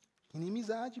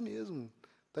 Inimizade mesmo.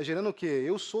 Está gerando o quê?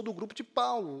 Eu sou do grupo de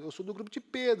Paulo, eu sou do grupo de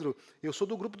Pedro, eu sou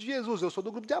do grupo de Jesus, eu sou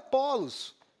do grupo de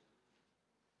Apolos.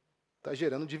 Está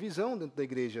gerando divisão dentro da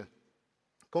igreja.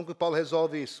 Como que Paulo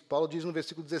resolve isso? Paulo diz no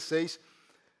versículo 16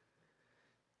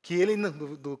 que ele,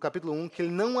 do capítulo 1, que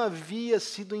ele não havia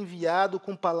sido enviado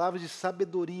com palavras de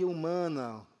sabedoria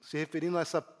humana, se referindo a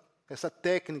essa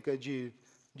técnica de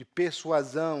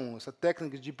persuasão, essa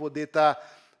técnica de poder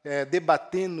estar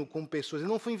debatendo com pessoas.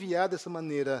 Ele não foi enviado dessa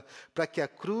maneira para que a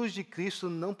cruz de Cristo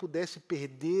não pudesse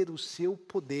perder o seu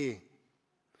poder.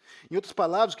 Em outras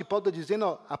palavras, o que Paulo está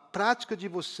dizendo, a prática de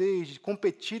vocês de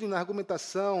competirem na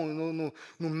argumentação,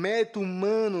 no mérito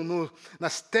humano,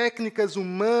 nas técnicas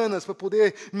humanas para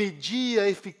poder medir a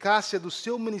eficácia do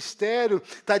seu ministério,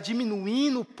 está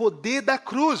diminuindo o poder da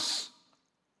cruz.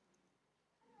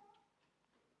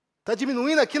 Está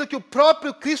diminuindo aquilo que o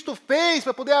próprio Cristo fez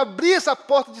para poder abrir essa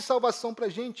porta de salvação para a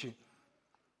gente.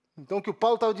 Então, o que o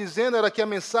Paulo estava dizendo era que a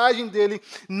mensagem dele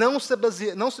não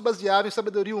se baseava em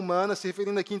sabedoria humana, se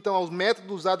referindo aqui, então, aos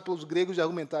métodos usados pelos gregos de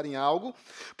argumentarem algo,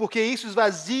 porque isso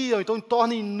esvazia, então,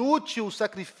 torna inútil o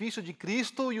sacrifício de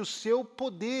Cristo e o seu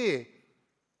poder.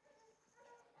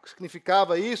 O que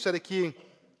significava isso era que,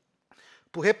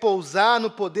 por repousar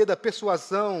no poder da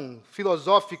persuasão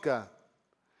filosófica,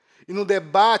 e no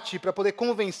debate, para poder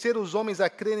convencer os homens a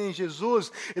crerem em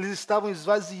Jesus, eles estavam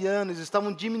esvaziando, eles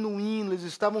estavam diminuindo, eles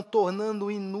estavam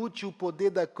tornando inútil o poder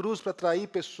da cruz para atrair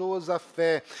pessoas à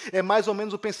fé. É mais ou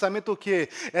menos o pensamento que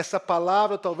essa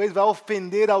palavra talvez vai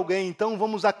ofender alguém, então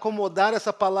vamos acomodar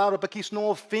essa palavra para que isso não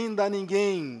ofenda a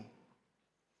ninguém.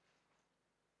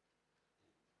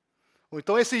 Ou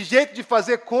então esse jeito de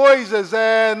fazer coisas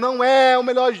não é o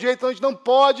melhor jeito, então a gente não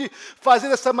pode fazer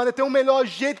dessa maneira, tem um melhor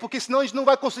jeito, porque senão a gente não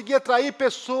vai conseguir atrair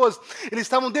pessoas. Eles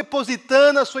estavam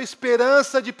depositando a sua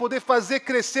esperança de poder fazer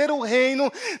crescer o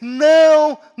reino,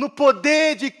 não no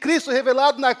poder de Cristo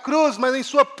revelado na cruz, mas em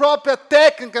sua própria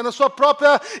técnica, na sua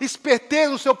própria esperteza,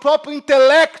 no seu próprio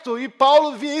intelecto. E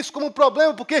Paulo via isso como um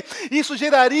problema, porque isso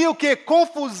geraria o quê?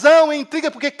 Confusão e intriga,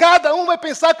 porque cada um vai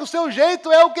pensar que o seu jeito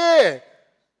é o quê?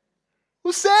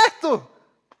 O certo.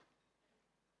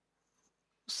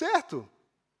 O certo.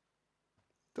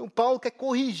 Então, Paulo quer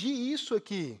corrigir isso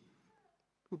aqui.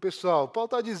 O pessoal, Paulo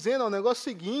está dizendo o negócio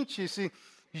seguinte, esse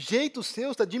jeito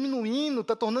seu está diminuindo,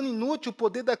 está tornando inútil o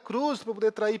poder da cruz para poder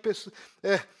atrair pessoas.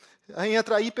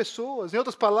 Em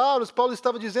outras palavras, Paulo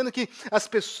estava dizendo que as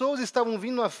pessoas estavam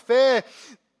vindo à fé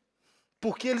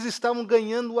porque eles estavam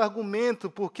ganhando o argumento,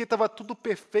 porque estava tudo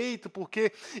perfeito,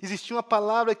 porque existia uma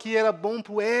palavra que era bom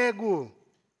para o ego.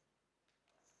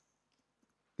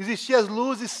 Existiam as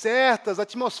luzes certas, a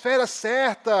atmosfera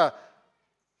certa.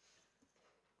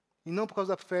 E não por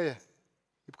causa da fé,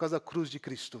 e por causa da cruz de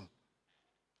Cristo.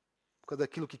 Por causa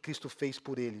daquilo que Cristo fez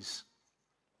por eles.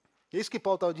 É isso que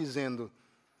Paulo estava dizendo.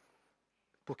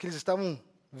 Porque eles estavam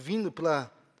vindo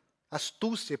pela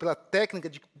astúcia, pela técnica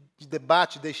de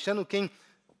debate, deixando quem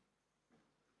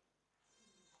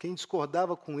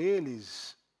discordava com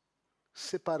eles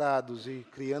separados e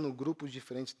criando grupos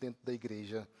diferentes dentro da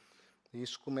igreja. E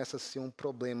isso começa a ser um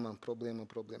problema.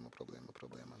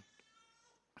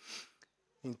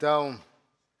 Então,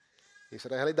 essa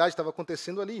era a realidade que estava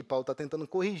acontecendo ali. Paulo está tentando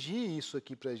corrigir isso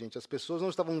aqui para a gente. As pessoas não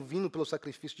estavam vindo pelo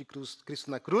sacrifício de Cristo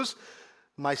na cruz,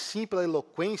 mas sim pela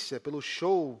eloquência, pelo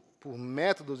show, por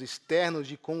métodos externos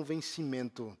de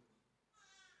convencimento.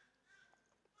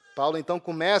 Paulo, então,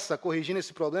 começa corrigindo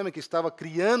esse problema que estava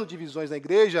criando divisões na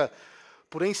igreja,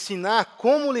 por ensinar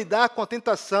como lidar com a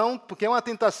tentação, porque é uma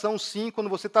tentação, sim, quando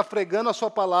você está fregando a sua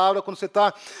palavra, quando você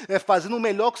está fazendo o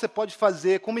melhor que você pode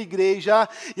fazer como igreja,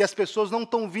 e as pessoas não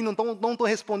estão vindo, não estão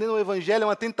respondendo ao evangelho, é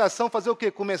uma tentação fazer o quê?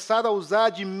 Começar a usar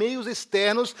de meios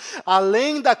externos,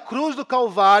 além da cruz do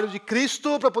Calvário, de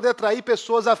Cristo, para poder atrair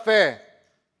pessoas à fé.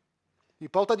 E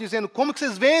Paulo está dizendo, como que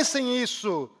vocês vencem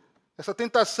isso? Essa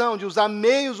tentação de usar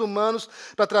meios humanos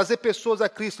para trazer pessoas a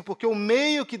Cristo, porque o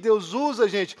meio que Deus usa,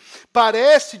 gente,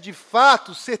 parece de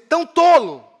fato ser tão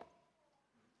tolo,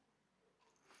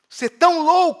 ser tão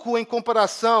louco em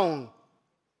comparação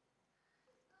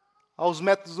aos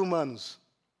métodos humanos.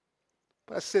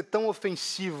 Parece ser tão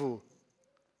ofensivo,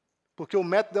 porque o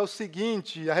método é o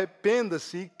seguinte: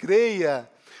 arrependa-se e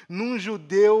creia num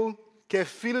judeu que é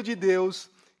filho de Deus,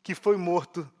 que foi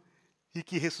morto e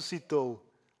que ressuscitou.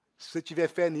 Se você tiver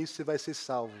fé nisso, você vai ser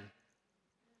salvo.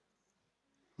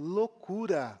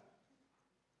 Loucura.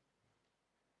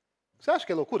 Você acha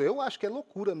que é loucura? Eu acho que é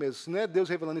loucura mesmo. Se não é Deus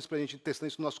revelando isso para a gente, testando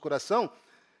isso no nosso coração,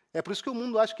 é por isso que o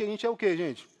mundo acha que a gente é o quê,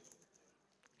 gente?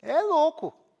 É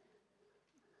louco.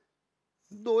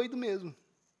 Doido mesmo.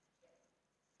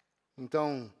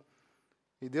 Então,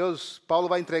 Paulo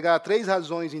vai entregar 3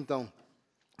 razões, então,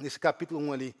 nesse capítulo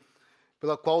 1 ali,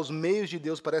 pela qual os meios de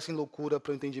Deus parecem loucura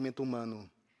para o entendimento humano.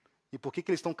 E por que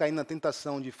eles estão caindo na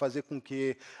tentação de fazer com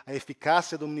que a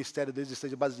eficácia do ministério deles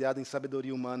esteja baseada em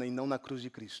sabedoria humana e não na cruz de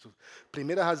Cristo?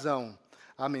 Primeira razão,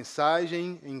 A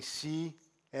mensagem em si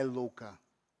é louca.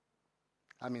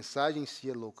 A mensagem em si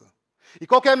é louca. E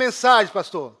qual que é a mensagem,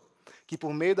 pastor? Que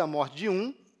por meio da morte de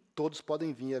um, todos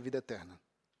podem vir à vida eterna.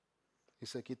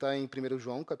 Isso aqui está em 1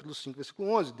 João, capítulo 5, versículo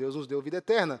 11. Deus nos deu vida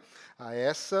eterna. A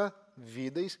essa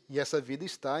vida, e essa vida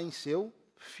está em seu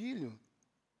Filho.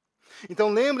 Então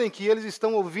lembrem que eles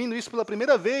estão ouvindo isso pela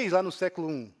primeira vez lá no século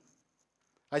I.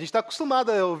 A gente está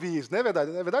acostumado a ouvir isso, não é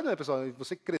verdade? Não é verdade, não é, pessoal?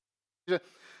 Você que cresceu,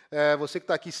 você que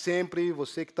está aqui sempre,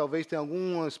 você que talvez tenha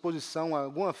alguma exposição,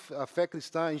 alguma fé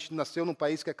cristã, a gente nasceu num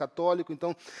país que é católico,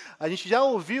 então a gente já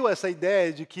ouviu essa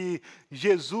ideia de que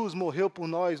Jesus morreu por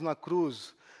nós na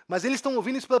cruz. Mas eles estão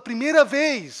ouvindo isso pela primeira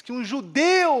vez, que um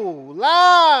judeu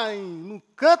lá no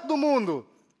canto do mundo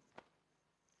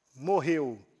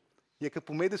morreu. E é que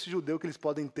por meio desse judeu que eles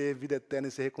podem ter vida eterna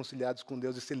e ser reconciliados com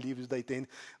Deus e ser livres da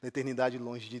eternidade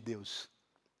longe de Deus.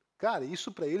 Cara,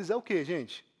 isso para eles é o quê,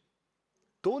 gente?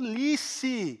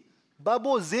 Tolice,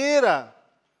 baboseira,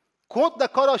 conto da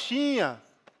carochinha.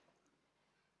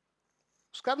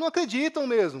 Os caras não acreditam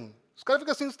mesmo. Os caras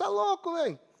ficam assim, você está louco,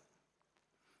 velho.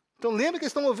 Então lembre que eles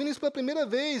estão ouvindo isso pela primeira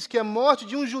vez, que é a morte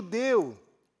de um judeu.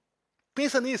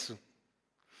 Pensa nisso.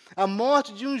 A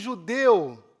morte de um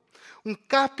judeu, um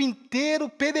carpinteiro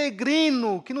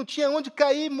peregrino, que não tinha onde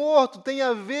cair morto, tem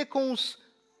a ver com os...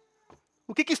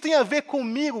 O que isso tem a ver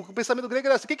comigo? O pensamento grego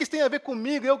era assim, o que isso tem a ver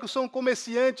comigo, eu que sou um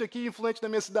comerciante aqui, influente na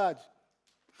minha cidade?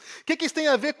 O que isso tem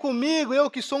a ver comigo, eu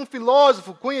que sou um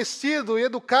filósofo conhecido e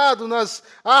educado nas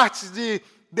artes de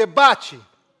debate?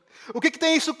 O que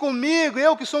tem isso comigo,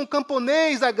 eu que sou um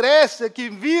camponês da Grécia, que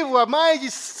vivo a mais de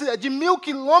 1.000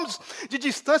 quilômetros de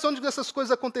distância, onde essas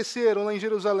coisas aconteceram, lá em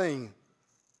Jerusalém?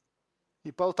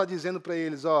 E Paulo está dizendo para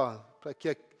eles, para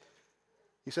que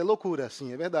isso é loucura,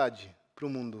 sim, é verdade, para o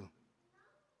mundo.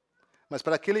 Mas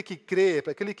para aquele que crê,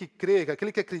 aquele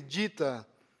que acredita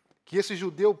que esse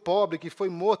judeu pobre que foi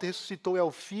morto e ressuscitou é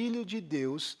o Filho de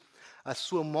Deus, a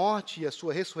sua morte e a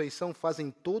sua ressurreição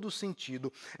fazem todo o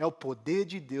sentido. É o poder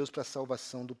de Deus para a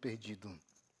salvação do perdido.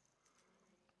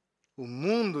 O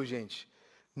mundo, gente,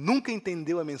 nunca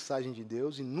entendeu a mensagem de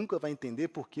Deus e nunca vai entender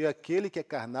porque aquele que é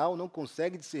carnal não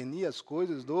consegue discernir as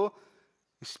coisas do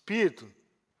Espírito.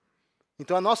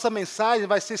 Então a nossa mensagem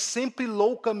vai ser sempre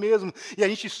louca mesmo. E a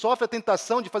gente sofre a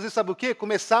tentação de fazer, sabe o quê?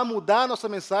 Começar a mudar a nossa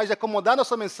mensagem, acomodar a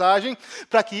nossa mensagem,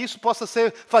 para que isso possa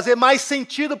fazer mais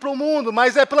sentido para o mundo.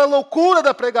 Mas é pela loucura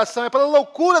da pregação, é pela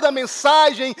loucura da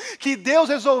mensagem que Deus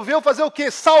resolveu fazer o quê?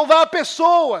 Salvar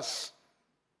pessoas.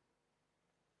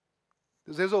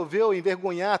 Deus resolveu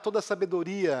envergonhar toda a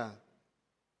sabedoria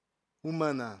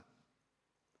humana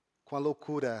com a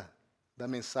loucura da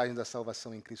mensagem da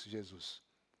salvação em Cristo Jesus,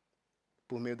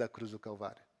 por meio da cruz do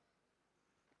Calvário.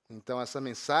 Então, essa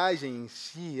mensagem em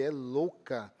si é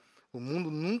louca. O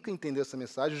mundo nunca entendeu essa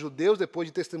mensagem. Os judeus, depois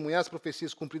de testemunhar as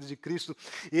profecias cumpridas de Cristo,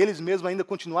 eles mesmos ainda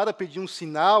continuaram a pedir um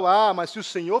sinal. Mas se o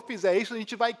Senhor fizer isso, a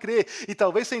gente vai crer. E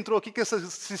talvez você entrou aqui com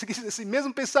esse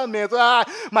mesmo pensamento.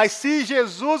 Mas se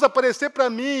Jesus aparecer para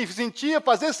mim,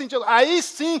 fazer sentido, aí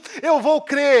sim eu vou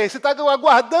crer. Você está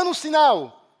aguardando um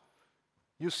sinal.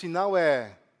 E o sinal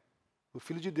é, o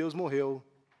Filho de Deus morreu,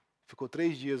 ficou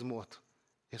 3 dias morto,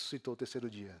 ressuscitou o 3º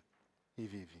dia e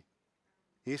vive.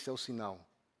 Esse é o sinal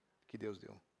que Deus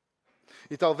deu.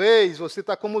 E talvez você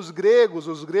está como os gregos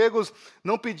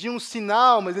não pediam um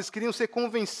sinal, mas eles queriam ser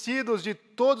convencidos de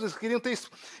todos, eles queriam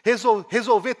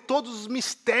resolver todos os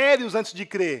mistérios antes de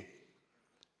crer.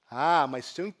 Mas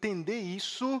se eu entender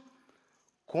isso,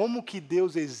 como que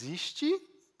Deus existe,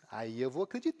 aí eu vou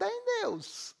acreditar em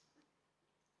Deus.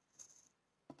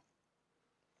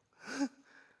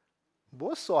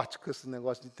 Boa sorte com esse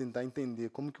negócio de tentar entender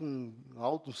como que um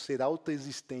ser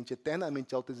autoexistente,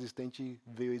 eternamente autoexistente,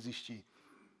 veio existir.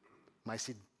 Mas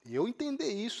se eu entender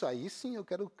isso, aí sim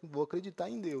vou acreditar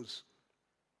em Deus.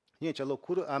 Gente,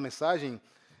 a mensagem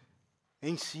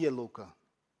em si é louca.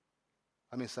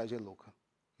 A mensagem é louca.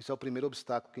 Isso é o primeiro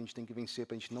obstáculo que a gente tem que vencer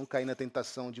para a gente não cair na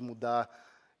tentação de mudar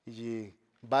e de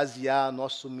basear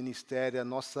nosso ministério,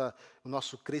 o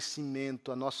nosso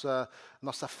crescimento, a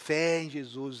nossa fé em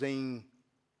Jesus em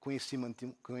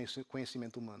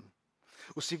conhecimento humano.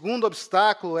 O segundo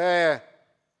obstáculo é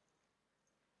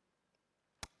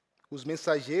os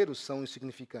mensageiros são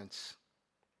insignificantes.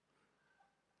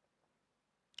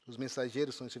 Os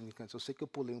mensageiros são insignificantes. Eu sei que eu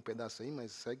pulei um pedaço aí,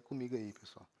 mas segue comigo aí,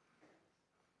 pessoal.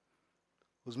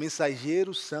 Os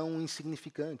mensageiros são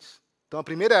insignificantes. Então, a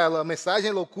primeira, a mensagem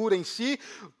é loucura em si.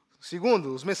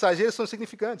 Segundo, os mensageiros são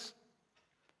insignificantes.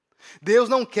 Deus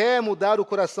não quer mudar o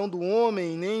coração do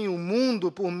homem, nem o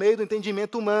mundo, por meio do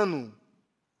entendimento humano.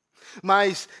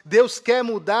 Mas Deus quer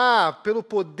mudar pelo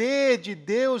poder de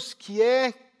Deus, que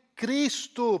é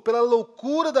Cristo, pela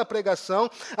loucura da pregação,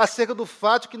 acerca do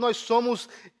fato que nós somos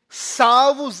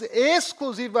salvos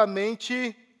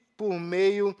exclusivamente por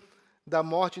meio da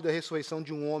morte e da ressurreição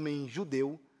de um homem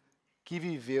judeu que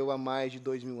viveu há mais de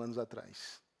 2000 anos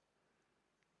atrás.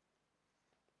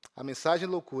 A mensagem é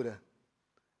loucura.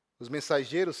 Os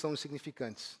mensageiros são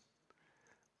insignificantes.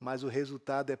 Mas o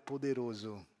resultado é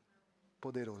poderoso.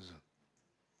 Poderoso.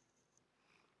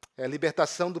 É a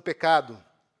libertação do pecado.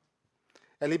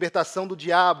 É a libertação do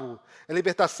diabo. É a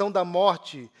libertação da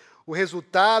morte. O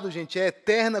resultado, gente, é a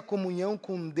eterna comunhão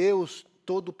com Deus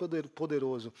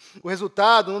Todo-Poderoso. O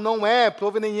resultado não é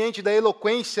proveniente da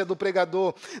eloquência do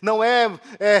pregador, não é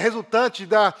resultante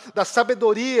da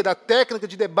sabedoria, da técnica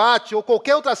de debate ou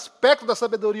qualquer outro aspecto da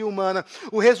sabedoria humana.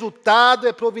 O resultado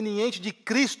é proveniente de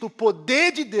Cristo, o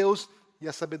poder de Deus e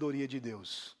a sabedoria de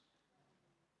Deus.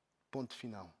 Ponto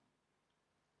final.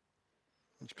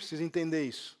 A gente precisa entender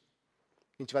isso.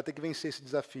 A gente vai ter que vencer esse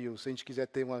desafio se a gente quiser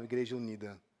ter uma igreja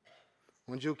unida.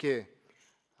 Onde o quê?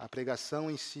 A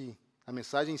pregação em si, a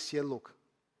mensagem em si é louca.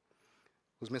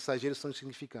 Os mensageiros são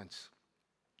insignificantes.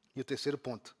 E o terceiro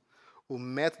ponto, o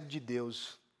método de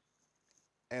Deus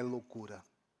é loucura.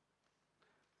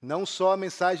 Não só a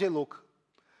mensagem é louca,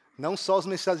 não só os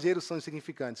mensageiros são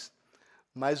insignificantes,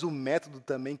 mas o método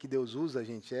também que Deus usa,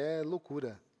 gente, é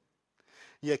loucura.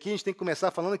 E aqui a gente tem que começar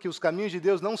falando que os caminhos de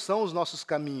Deus não são os nossos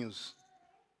caminhos,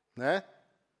 né?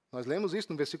 Nós lemos isso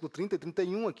no versículo 30 e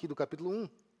 31 aqui do capítulo 1.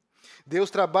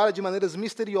 Deus trabalha de maneiras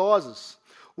misteriosas.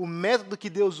 O método que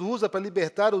Deus usa para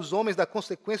libertar os homens da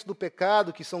consequência do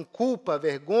pecado, que são culpa,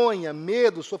 vergonha,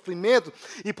 medo, sofrimento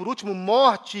e, por último,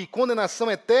 morte e condenação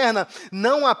eterna,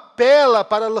 não apela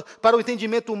para o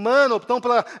entendimento humano, ou então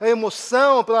pela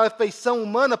emoção, pela afeição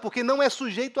humana, porque não é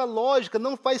sujeito à lógica,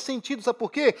 não faz sentido. Sabe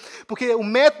por quê? Porque o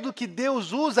método que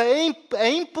Deus usa é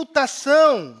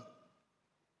imputação.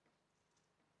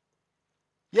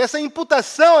 E essa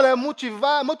imputação ela é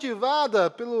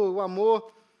motivada pelo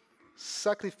amor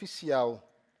sacrificial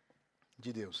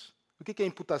de Deus. O que é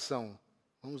imputação?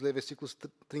 Vamos ler versículos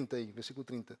 30 aí, versículo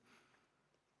 30.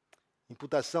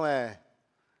 Imputação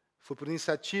foi por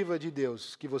iniciativa de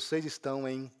Deus que vocês estão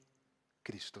em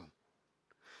Cristo,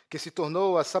 que se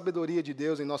tornou a sabedoria de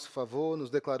Deus em nosso favor, nos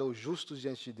declarou justos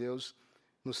diante de Deus,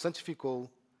 nos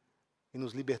santificou e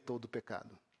nos libertou do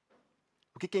pecado.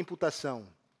 O que é imputação?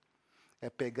 É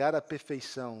pegar a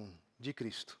perfeição de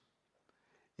Cristo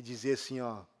e dizer assim,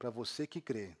 para você que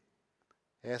crê,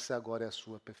 essa agora é a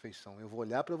sua perfeição. Eu vou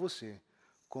olhar para você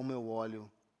como eu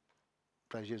olho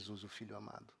para Jesus, o Filho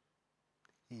amado.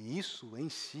 E isso em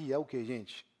si é o que,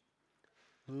 gente?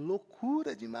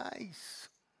 Loucura demais.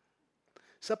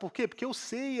 Sabe por quê? Porque eu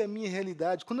sei a minha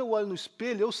realidade. Quando eu olho no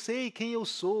espelho, eu sei quem eu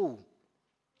sou.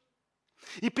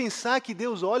 E pensar que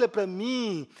Deus olha para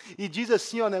mim e diz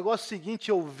assim, o negócio seguinte,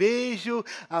 eu vejo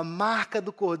a marca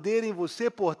do Cordeiro em você,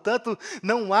 portanto,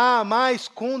 não há mais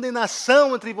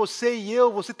condenação entre você e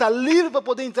eu, você está livre para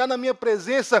poder entrar na minha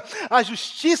presença, a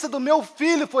justiça do meu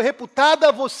Filho foi reputada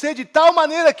a você de tal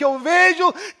maneira que eu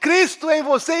vejo Cristo em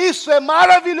você, isso é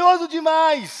maravilhoso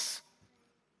demais.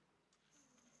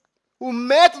 O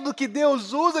método que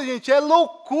Deus usa, gente, é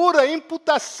loucura,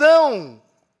 imputação.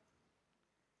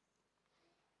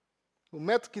 O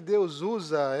método que Deus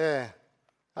usa é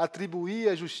atribuir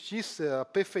a justiça, a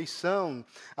perfeição,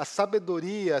 a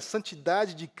sabedoria, a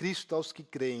santidade de Cristo aos que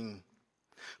creem.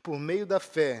 Por meio da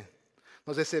fé,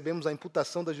 nós recebemos a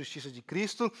imputação da justiça de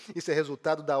Cristo, isso é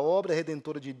resultado da obra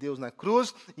redentora de Deus na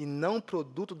cruz e não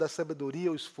produto da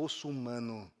sabedoria ou esforço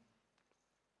humano.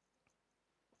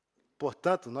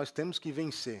 Portanto, nós temos que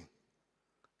vencer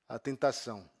a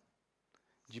tentação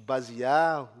de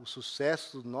basear o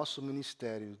sucesso do nosso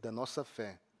ministério, da nossa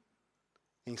fé,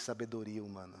 em sabedoria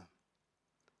humana.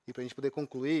 E para a gente poder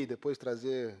concluir, depois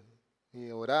trazer e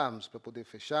orarmos para poder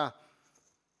fechar,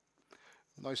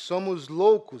 nós somos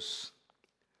loucos,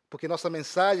 porque nossa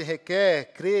mensagem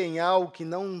requer crer em algo que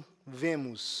não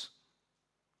vemos.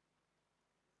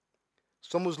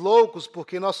 Somos loucos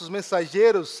porque nossos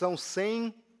mensageiros são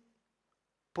sem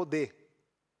poder.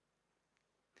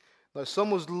 Nós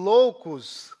somos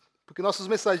loucos porque nossos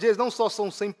mensageiros não só são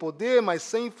sem poder, mas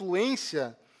sem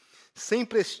influência, sem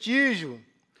prestígio.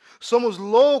 Somos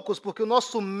loucos porque o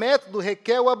nosso método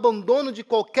requer o abandono de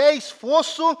qualquer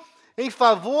esforço em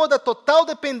favor da total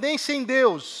dependência em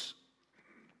Deus.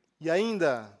 E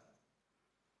ainda,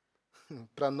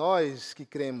 para nós que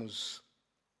cremos,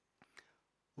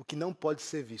 o que não pode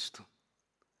ser visto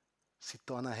se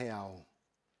torna real.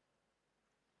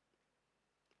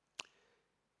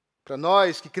 Para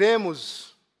nós que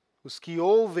cremos, os que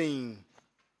ouvem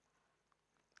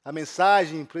A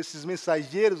mensagem para esses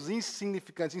mensageiros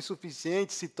insignificantes,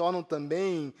 insuficientes, se tornam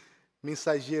também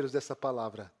mensageiros dessa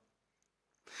palavra.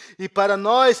 E para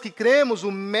nós que cremos,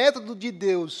 o método de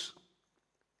Deus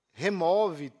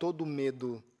remove todo o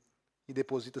medo e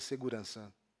deposita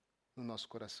segurança no nosso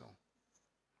coração.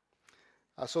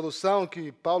 A solução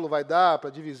que Paulo vai dar para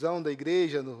a divisão da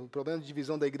igreja, no problema de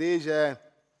divisão da igreja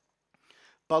é,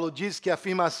 Paulo diz que a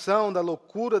afirmação da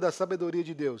loucura da sabedoria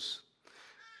de Deus,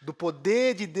 do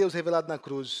poder de Deus revelado na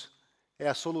cruz, é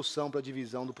a solução para a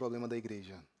divisão do problema da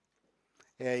igreja.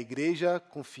 É a igreja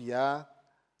confiar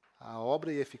a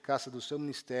obra e a eficácia do seu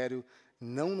ministério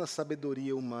não na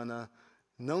sabedoria humana,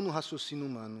 não no raciocínio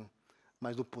humano,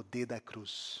 mas no poder da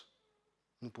cruz.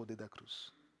 No poder da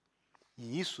cruz.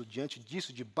 E isso, diante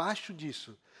disso, debaixo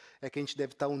disso, é que a gente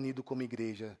deve estar unido como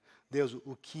igreja. Deus,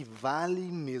 o que vale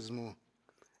mesmo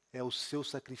é o seu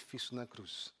sacrifício na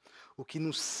cruz. O que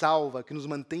nos salva, que nos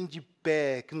mantém de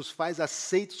pé, que nos faz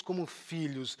aceitos como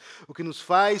filhos, o que nos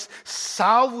faz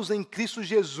salvos em Cristo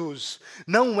Jesus,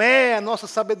 não é a nossa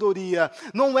sabedoria,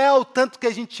 não é o tanto que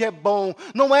a gente é bom,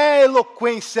 não é a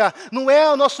eloquência, não é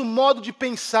o nosso modo de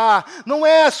pensar, não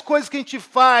é as coisas que a gente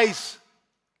faz,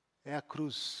 é a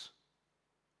cruz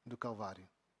do Calvário.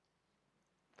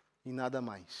 E nada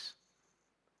mais,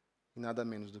 e nada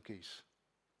menos do que isso.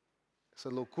 Essa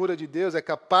loucura de Deus é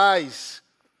capaz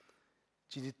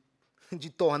de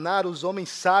tornar os homens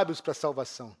sábios para a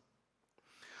salvação.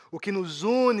 O que nos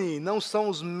une não são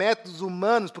os métodos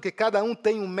humanos, porque cada um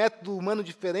tem um método humano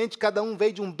diferente, cada um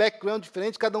veio de um background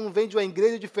diferente, cada um vem de uma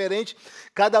igreja diferente,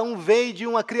 cada um veio de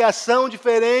uma criação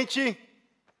diferente.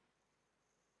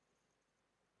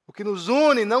 O que nos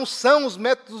une não são os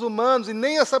métodos humanos e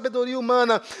nem a sabedoria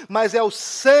humana, mas é o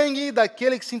sangue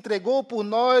daquele que se entregou por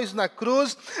nós na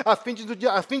cruz, a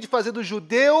fim de fazer do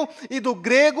judeu e do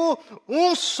grego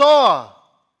um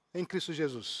só em Cristo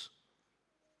Jesus.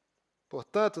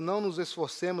 Portanto, não nos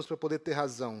esforcemos para poder ter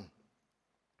razão.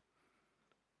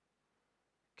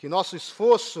 Que nosso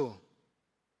esforço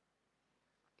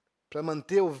para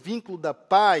manter o vínculo da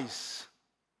paz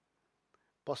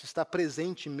possa estar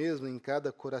presente mesmo em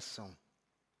cada coração.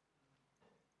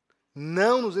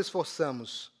 Não nos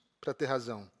esforçamos para ter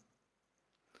razão,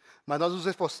 mas nós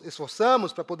nos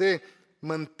esforçamos para poder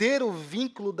manter o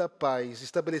vínculo da paz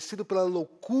estabelecido pela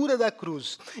loucura da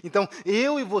cruz. Então,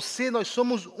 eu e você, nós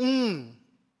somos um.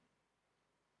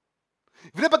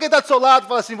 Vira para quem está do seu lado e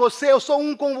fala assim, eu sou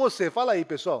um com você. Fala aí,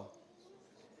 pessoal.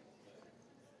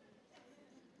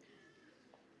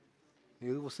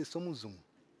 Eu e você somos um.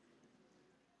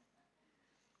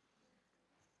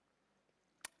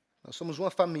 Nós somos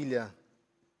uma família.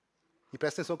 E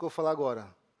presta atenção no que eu vou falar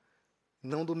agora.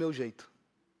 Não do meu jeito.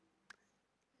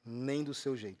 Nem do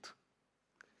seu jeito.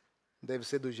 Deve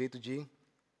ser do jeito de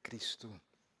Cristo.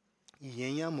 E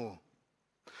em amor.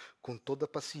 Com toda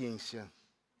paciência.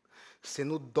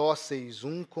 Sendo dóceis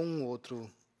um com o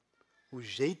outro. O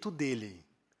jeito dele.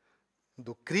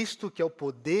 Do Cristo que é o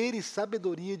poder e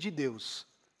sabedoria de Deus.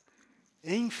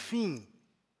 Enfim,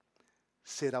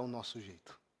 será o nosso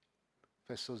jeito.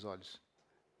 Feche seus olhos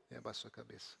e abaixe sua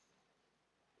cabeça.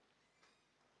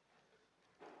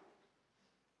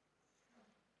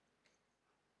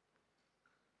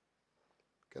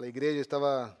 Aquela igreja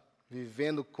estava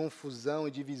vivendo confusão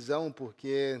e divisão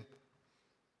porque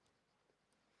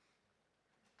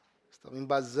estava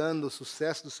embasando o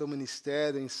sucesso do seu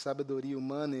ministério em sabedoria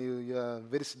humana e a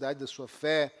veracidade da sua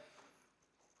fé,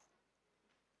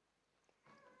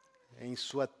 em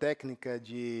sua técnica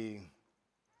de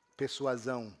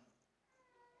persuasão,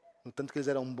 no tanto que eles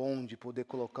eram bons de poder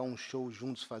colocar um show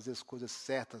juntos, fazer as coisas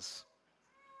certas.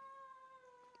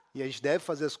 E a gente deve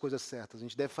fazer as coisas certas, a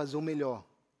gente deve fazer o melhor.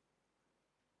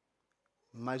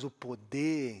 Mas o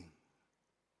poder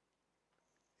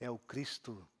é o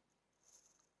Cristo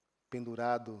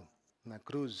pendurado na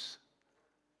cruz,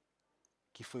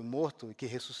 que foi morto e que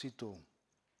ressuscitou.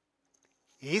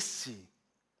 Esse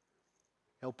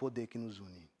é o poder que nos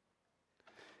une.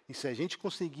 E se a gente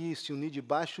conseguir se unir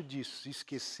debaixo disso,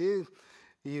 esquecer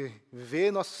e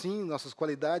ver, sim, nossas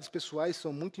qualidades pessoais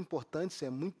são muito importantes, é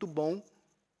muito bom.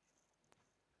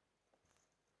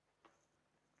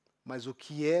 Mas o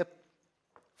que é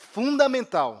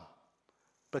fundamental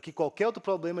para que qualquer outro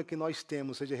problema que nós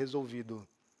temos seja resolvido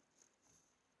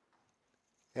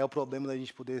é o problema da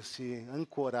gente poder se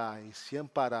ancorar e se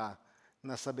amparar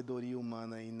na sabedoria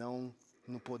humana e não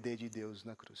no poder de Deus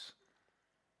na cruz.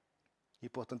 E,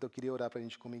 portanto, eu queria orar para a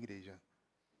gente como igreja.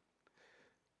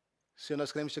 Senhor,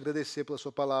 nós queremos te agradecer pela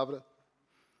sua palavra.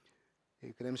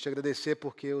 E queremos te agradecer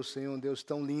porque o Senhor é um Deus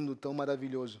tão lindo, tão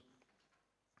maravilhoso.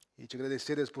 E te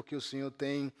agradecer, Deus, porque o Senhor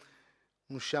tem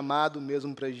um chamado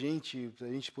mesmo para a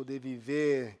gente poder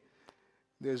viver,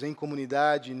 Deus, em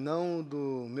comunidade, não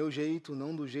do meu jeito,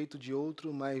 não do jeito de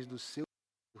outro, mas do seu.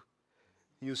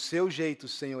 E o seu jeito,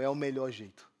 Senhor, é o melhor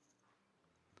jeito.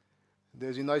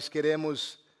 Deus, e nós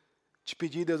queremos te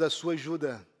pedir, Deus, a sua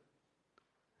ajuda.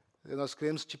 Deus, nós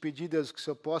queremos te pedir, Deus, que o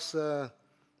Senhor possa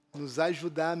nos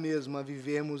ajudar mesmo a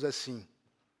vivermos assim.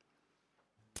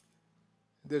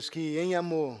 Deus, que em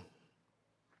amor,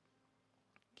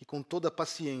 que com toda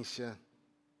paciência,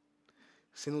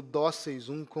 sendo dóceis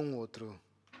um com o outro,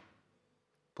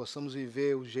 possamos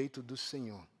viver o jeito do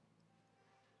Senhor.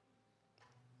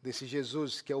 Desse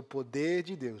Jesus que é o poder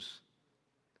de Deus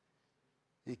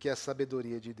e que é a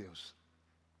sabedoria de Deus.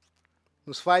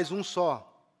 Nos faz um só,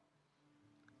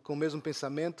 com o mesmo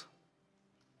pensamento,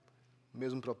 o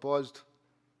mesmo propósito,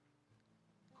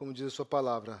 como diz a sua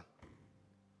palavra,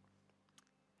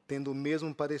 tendo o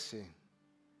mesmo parecer,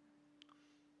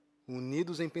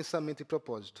 unidos em pensamento e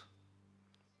propósito.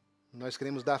 Nós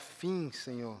queremos dar fim,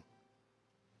 Senhor,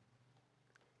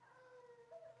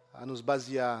 a nos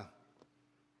basear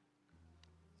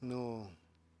no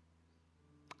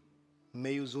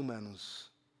meios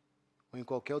humanos ou em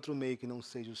qualquer outro meio que não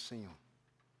seja o Senhor.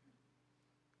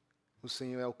 O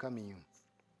Senhor é o caminho.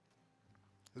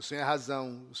 O Senhor é a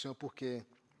razão, o Senhor é o porquê.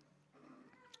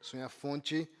 O Senhor é a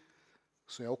fonte,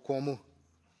 o Senhor é o como.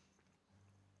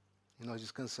 E nós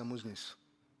descansamos nisso.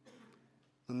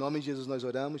 No nome de Jesus nós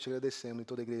oramos, te agradecemos. E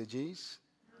toda a igreja diz,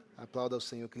 aplauda ao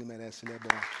Senhor que Ele merece, Ele é bom.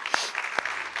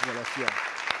 Ele é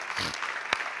fiel.